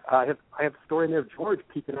 Yeah. I have a story in there of George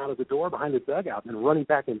peeking out of the door behind the dugout and running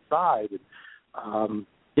back inside. And,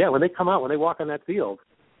 when they come out, when they walk on that field,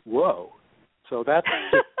 whoa. So that's,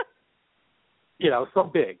 so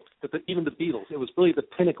big. But even the Beatles, it was really the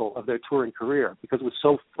pinnacle of their touring career because it was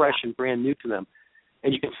so fresh and brand new to them.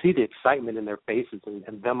 And you can see the excitement in their faces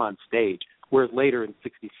and them on stage. Whereas later in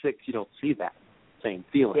 '66, you don't see that same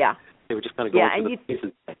feeling. Yeah. They were just kind of going through the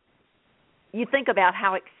faces. You think about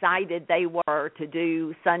how excited they were to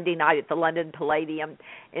do Sunday night at the London Palladium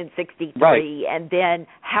in '63, and then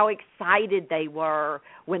how excited they were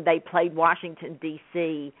when they played Washington,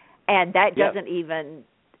 D.C., and that doesn't even,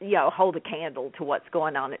 hold a candle to what's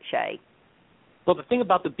going on at Shea. Well, the thing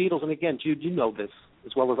about the Beatles, and again, Jude, you know this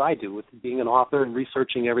as well as I do with being an author and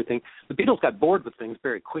researching everything, the Beatles got bored with things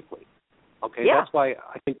very quickly. Okay, that's why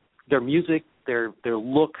I think their music, their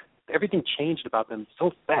look, everything changed about them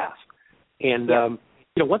so fast. And,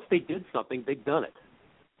 once they did something, they'd done it.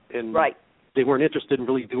 And they weren't interested in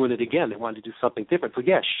really doing it again. They wanted to do something different. So,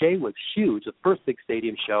 Shea was huge, the first big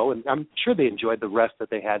stadium show, and I'm sure they enjoyed the rest that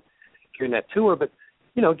they had during that tour. But,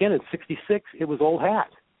 again, in '66, it was old hat.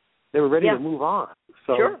 They were ready to move on.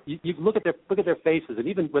 So you look at their faces, and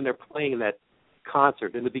even when they're playing in that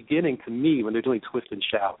concert, in the beginning, to me, when they're doing Twist and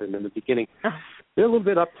Shout, and in the beginning, they're a little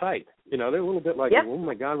bit uptight. They're a little bit like, oh,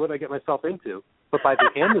 my God, what did I get myself into? But by the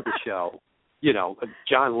end of the show,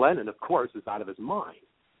 John Lennon, of course, is out of his mind.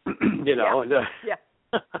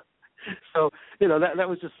 So, that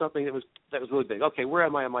was just something that was really big. Okay, where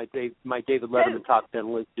am I on my David Letterman top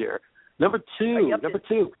 10 list here? Number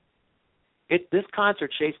two. This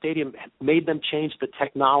concert, Shea Stadium, made them change the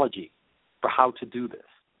technology for how to do this.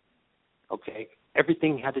 Okay?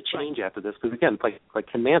 Everything had to change after this because, again, like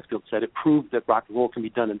Ken Mansfield said, it proved that rock and roll can be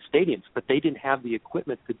done in stadiums, but they didn't have the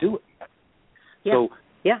equipment to do it yet. So,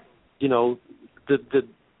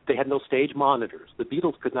 they had no stage monitors. The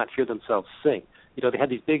Beatles could not hear themselves sing. They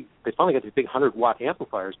finally got these big 100-watt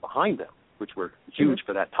amplifiers behind them, which were huge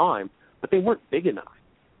for that time, but they weren't big enough,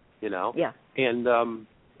 And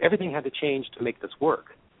everything had to change to make this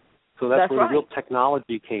work. So that's where the real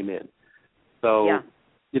technology came in. So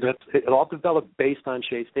it all developed based on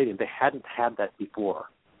Shea Stadium. They hadn't had that before.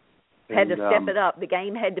 Had to step it up. The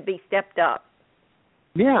game had to be stepped up.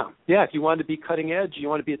 Yeah. If you wanted to be cutting edge, you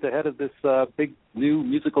wanted to be at the head of this big new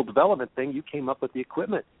musical development thing, you came up with the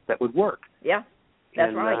equipment that would work. Yeah,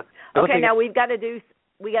 that's right. Okay, now we got to do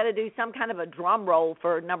some kind of a drum roll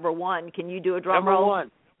for number 1. Can you do a drum roll? Number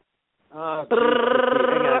 1.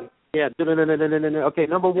 Hang on. Yeah. Okay,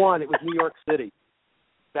 number 1, it was New York City.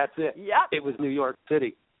 That's it. Yep. It was New York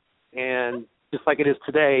City. And just like it is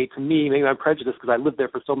today, to me, maybe I'm prejudiced because I lived there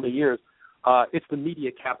for so many years, it's the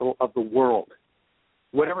media capital of the world.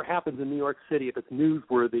 Whatever happens in New York City, if it's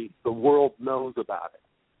newsworthy, the world knows about it.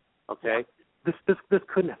 Okay? This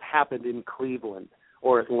couldn't have happened in Cleveland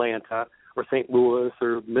or Atlanta or St. Louis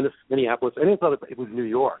or Minneapolis. It was New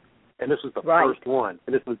York. And this was the first one.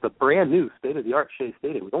 And this was the brand new state-of-the-art Shea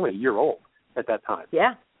Stadium. It was only a year old at that time.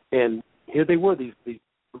 Yeah. And here they were, these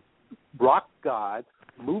rock gods,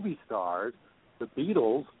 movie stars, the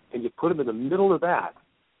Beatles, and you put them in the middle of that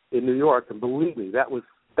in New York. And believe me,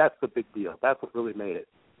 that's the big deal. That's what really made it.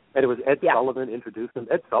 And it was Ed Sullivan introduced them.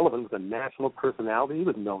 Ed Sullivan was a national personality. He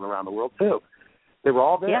was known around the world, too. They were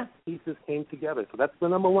all there. Yeah. Pieces came together. So that's the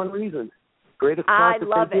number 1 reason. Greatest concert they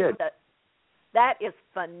did. I love it. That is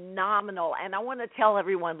phenomenal. And I want to tell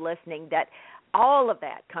everyone listening that all of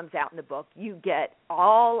that comes out in the book. You get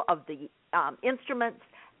all of the instruments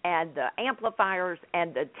and the amplifiers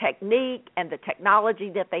and the technique and the technology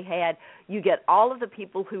that they had. You get all of the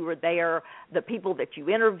people who were there, the people that you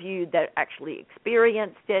interviewed that actually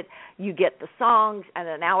experienced it. You get the songs and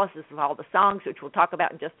analysis of all the songs, which we'll talk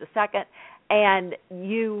about in just a second, and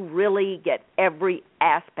you really get every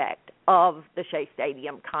aspect of the Shea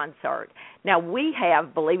Stadium concert. Now, we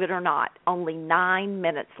have, believe it or not, only 9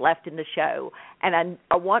 minutes left in the show. And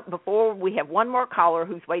I want, before we have one more caller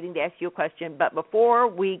who's waiting to ask you a question, but before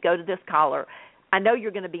we go to this caller, I know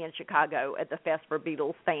you're going to be in Chicago at the Fest for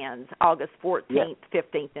Beatles Fans, August 14th, yes.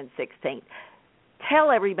 15th, and 16th.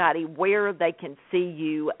 Tell everybody where they can see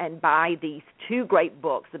you and buy these two great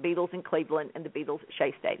books, The Beatles in Cleveland and The Beatles at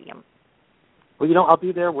Shea Stadium. Well, I'll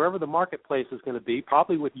be there wherever the marketplace is going to be,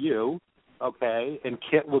 probably with you, okay, and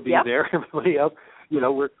Kit will be there, everybody else,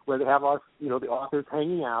 where they have our, the authors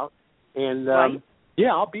hanging out. And, I'll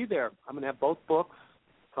be there. I'm going to have both books,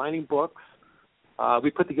 signing books. We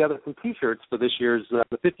put together some T-shirts for this year's,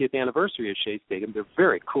 the 50th anniversary of Shea Stadium. They're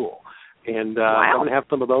very cool. And I'm going to have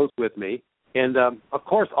some of those with me. And, of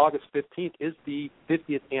course, August 15th is the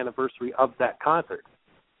 50th anniversary of that concert.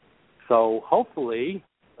 So hopefully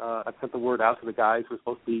I've sent the word out to the guys who are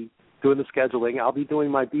supposed to be doing the scheduling. I'll be doing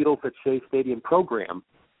my Beatles at Shea Stadium program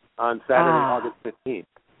on Saturday, August 15th.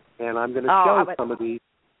 And I'm going to show some of the,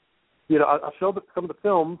 I'll show some of the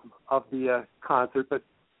films of the concert. But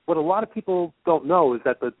what a lot of people don't know is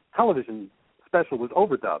that the television special was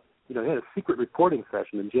overdubbed. They had a secret recording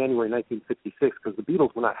session in January 1966 because the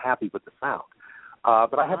Beatles were not happy with the sound.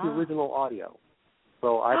 But I have the original audio.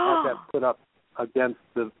 So I had that put up against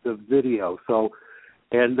the video. So,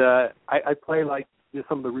 and I play like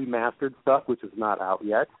some of the remastered stuff, which is not out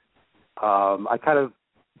yet. I kind of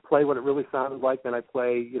play what it really sounded like, then I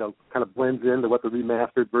play, kind of blends into what the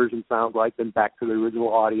remastered version sounds like, then back to the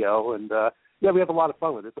original audio. And, we have a lot of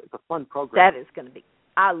fun with it. It's a fun program. That is going to be,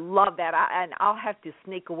 I love that. And I'll have to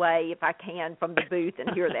sneak away if I can from the booth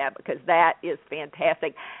and hear that because that is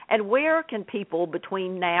fantastic. And where can people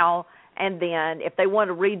between now and then, if they want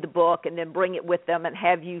to read the book and then bring it with them and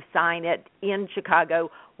have you sign it in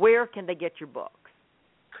Chicago, where can they get your books?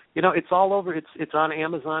 It's all over. It's on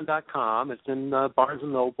Amazon.com. It's in Barnes &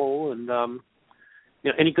 Noble, and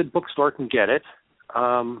any good bookstore can get it.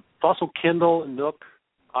 It's also Kindle and Nook,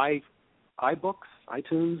 iBooks,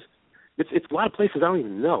 iTunes. It's a lot of places I don't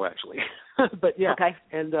even know, actually. But, yeah. Okay.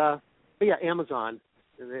 And, Amazon.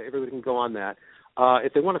 Everybody can go on that.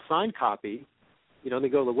 If they want a signed copy, they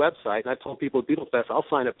go to the website, and I've told people at Beatles Fest, I'll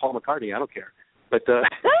sign it Paul McCartney. I don't care. But,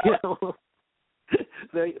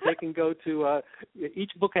 they can go to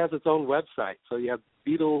each book has its own website. So you have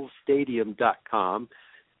BeatlesStadium.com,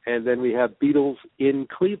 and then we have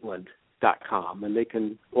BeatlesInCleveland.com, and they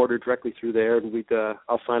can order directly through there, and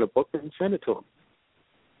I'll sign a book and send it to them.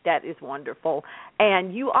 That is wonderful.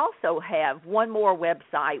 And you also have one more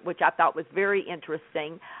website, which I thought was very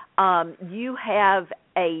interesting. You have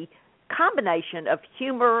a combination of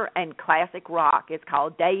humor and classic rock. It's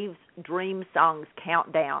called Dave's Dream Songs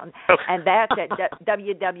Countdown, and that's at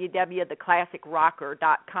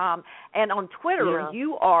www.theclassicrocker.com. And on Twitter,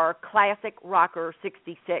 you are Classic Rocker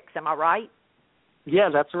 66. Am I right? Yeah,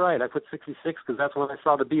 that's right. I put 66 because that's when I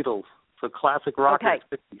saw the Beatles. So Classic Rocker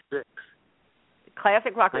 66.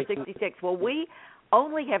 Classic Rocker 66. Well, we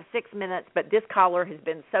only have 6 minutes, but this caller has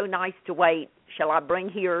been so nice to wait. Shall I bring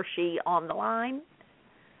he or she on the line?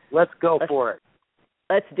 Let's go for it.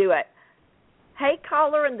 Let's do it. Hey,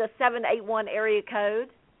 caller in the 781 area code.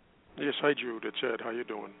 Yes, hi, Jude. It's Ed. How you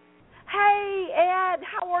doing? Hey, Ed.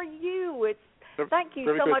 How are you? Thank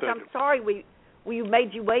you so much. I'm sorry we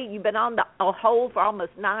made you wait. You've been on the hold for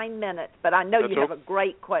almost 9 minutes, but I know you have a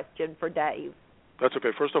great question for Dave. That's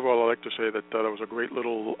okay. First of all, I'd like to say that that was a great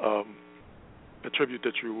little a tribute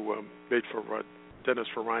that you made for Dennis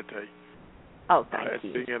Ferrante. Oh, thank you. At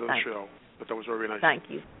the beginning of the show. But that was very nice. Thank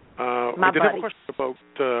you. I did have a question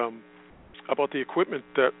about the equipment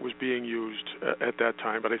that was being used at that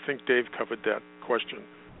time, but I think Dave covered that question.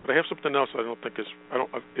 But I have something else I don't think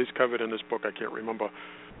is covered in this book. I can't remember.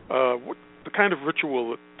 What the kind of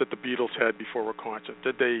ritual that the Beatles had before a concert?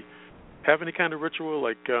 Did they have any kind of ritual,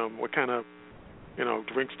 like what kind of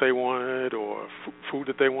drinks they wanted or food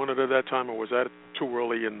that they wanted at that time, or was that too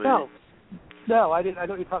early in the? No, I didn't. I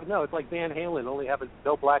know what you're talking. No, it's like Van Halen only having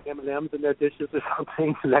no black M&Ms in their dishes or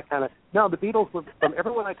something, and that kind of. No, the Beatles were, from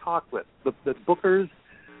everyone I talked with, the bookers,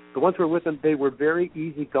 the ones who were with them, they were very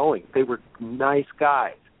easygoing. They were nice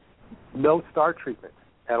guys. No star treatment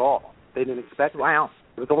at all. They didn't expect it. Wow.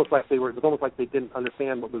 It was almost like they didn't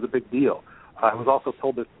understand what was a big deal. I was also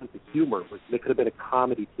told their sense of humor was they could have been a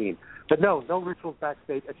comedy team. But no rituals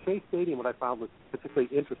backstage. At Shea Stadium, what I found was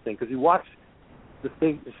particularly interesting because you watch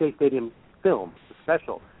Shea Stadium film, the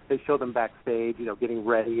special. They show them backstage, getting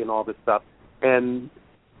ready and all this stuff. And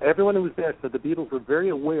everyone who was there said the Beatles were very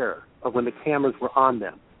aware of when the cameras were on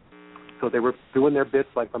them. So they were doing their bits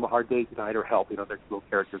like from A Hard Day's Night or Help, their little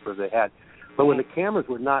characters where they had. But when the cameras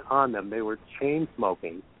were not on them, they were chain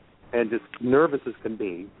smoking and just nervous as can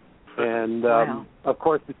be. And, of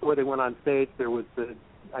course, before they went on stage,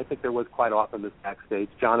 I think there was quite often this backstage.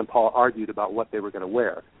 John and Paul argued about what they were going to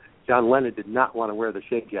wear. John Lennon did not want to wear the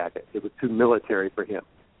Shea jacket. It was too military for him.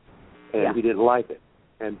 And he didn't like it.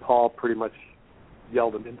 And Paul pretty much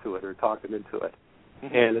yelled him into it or talked him into it.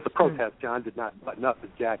 And as a protest, John did not button up his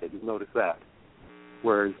jacket. You'll notice that,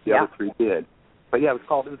 whereas the other three did. But, it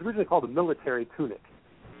was originally called a military tunic,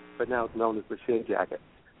 but now it's known as the Shea jacket.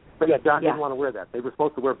 But, John didn't want to wear that. They were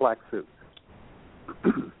supposed to wear black suits.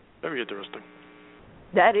 Very interesting.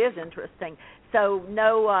 That is interesting. So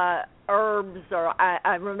no herbs, or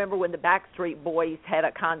I remember when the Backstreet Boys had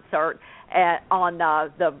a concert on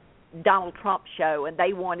the Donald Trump show, and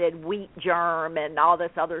they wanted wheat germ and all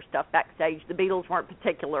this other stuff backstage. The Beatles weren't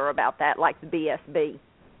particular about that, like the BSB.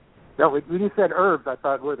 No, when you said herbs, I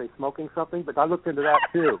thought, were they smoking something? But I looked into that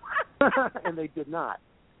too, and they did not.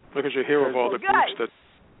 Because you hear of all the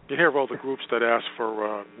groups that ask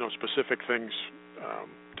for specific things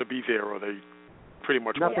to be there, or they pretty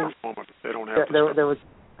much want the moment. They don't have. There was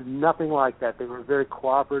nothing like that. They were very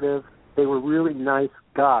cooperative. They were really nice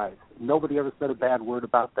guys. Nobody ever said a bad word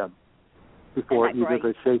about them before either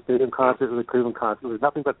the Shea Stadium concert or the Cleveland concert. There was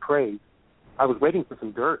nothing but praise. I was waiting for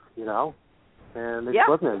some dirt, and it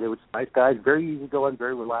wasn't there. They were nice guys, very easygoing,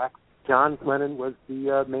 very relaxed. John Lennon was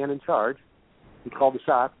the man in charge. He called the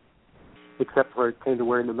shots, except for it came to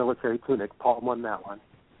wearing the military tunic. Paul won that one.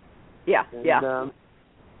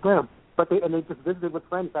 But they just visited with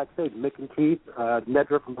friends backstage. Mick and Keith,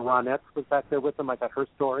 Nedra from the Ronettes was back there with them. I got her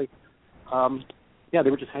story. They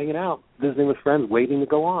were just hanging out, visiting with friends, waiting to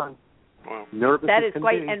go on. Wow. Nervous. That is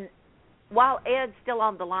great. And while Ed's still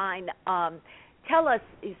on the line, tell us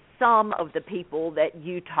some of the people that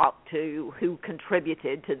you talked to who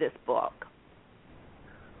contributed to this book.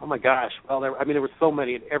 Oh, my gosh. Well, there were so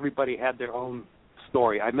many, and everybody had their own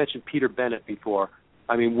story. I mentioned Peter Bennett before.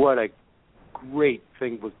 What a great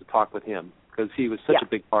thing was to talk with him, because he was such a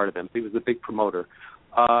big part of them. He was a big promoter.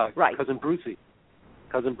 Cousin Brucey.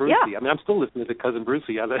 I'm still listening to Cousin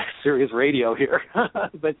Brucey on the Sirius radio here.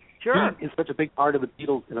 But he is such a big part of the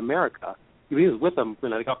Beatles in America. He was with them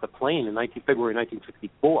when I got off the plane in February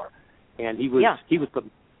 1964. And he was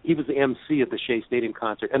the MC of the Shea Stadium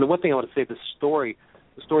concert. And the one thing I want to say, the story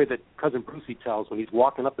that Cousin Brucey tells when he's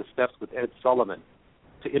walking up the steps with Ed Sullivan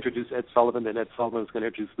to introduce Ed Sullivan, and Ed Sullivan is going to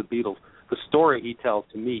introduce the Beatles. The story he tells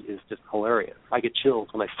to me is just hilarious. I get chills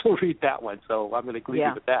when I still read that one, so I'm going to leave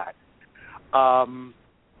you with that. I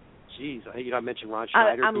mentioned Ron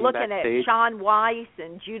Schneider. I'm looking backstage. at Sean Weiss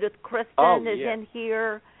and Judith Kristen is in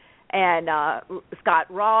here, and Scott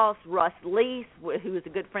Ross, Russ Leese, who is a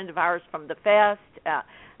good friend of ours from the Fest.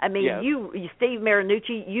 You, Steve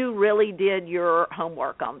Marinucci, you really did your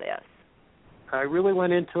homework on this. I really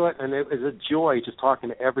went into it, and it was a joy just talking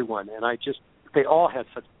to everyone. And they all had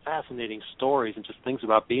such fascinating stories and just things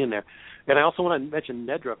about being there. And I also want to mention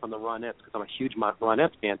Nedra from the Ronettes, because I'm a huge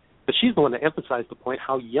Ronettes fan. But she's the one that emphasized the point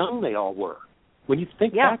how young they all were. When you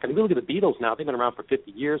think back, and we look at the Beatles now, they've been around for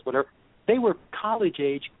 50 years, whatever. They were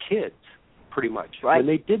college-age kids, pretty much, when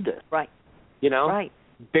they did this.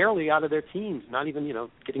 Barely out of their teens, not even,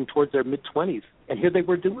 getting towards their mid-20s. And here they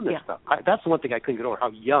were doing this stuff. That's the one thing I couldn't get over,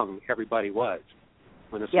 how young everybody was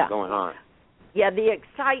when this was going on. Yeah, the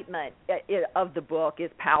excitement of the book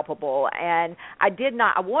is palpable, and I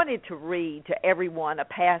wanted to read to everyone a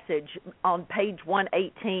passage on page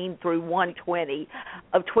 118 through 120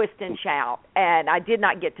 of Twist and Shout, and I did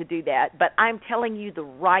not get to do that, but I'm telling you, the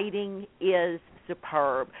writing is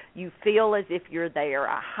superb. You feel as if you're there.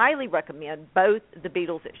 I highly recommend both the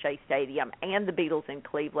Beatles at Shea Stadium and the Beatles in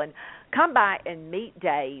Cleveland. Come by and meet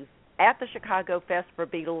Dave at the Chicago Fest for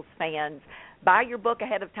Beatles fans. Buy your book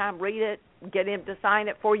ahead of time, read it, get him to sign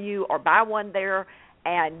it for you, or buy one there,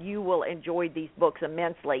 and you will enjoy these books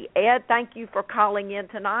immensely. Ed, thank you for calling in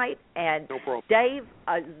tonight. And no problem. Dave,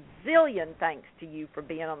 a zillion thanks to you for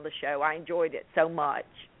being on the show. I enjoyed it so much.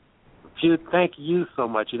 Jude, thank you so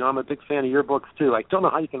much. I'm a big fan of your books, too. I don't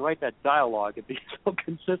know how you can write that dialogue and be so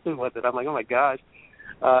consistent with it. I'm like, oh, my gosh.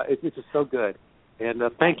 It's just so good. And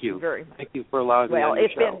thank you. Thank you for allowing me on your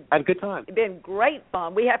show. I had a good time. It's been great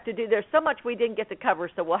fun. There's so much we didn't get to cover,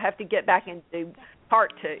 so we'll have to get back into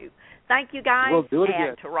part 2. Thank you, guys. We'll do it again.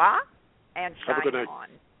 And ta-ra, and Have a good shine night. on.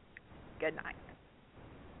 Good night.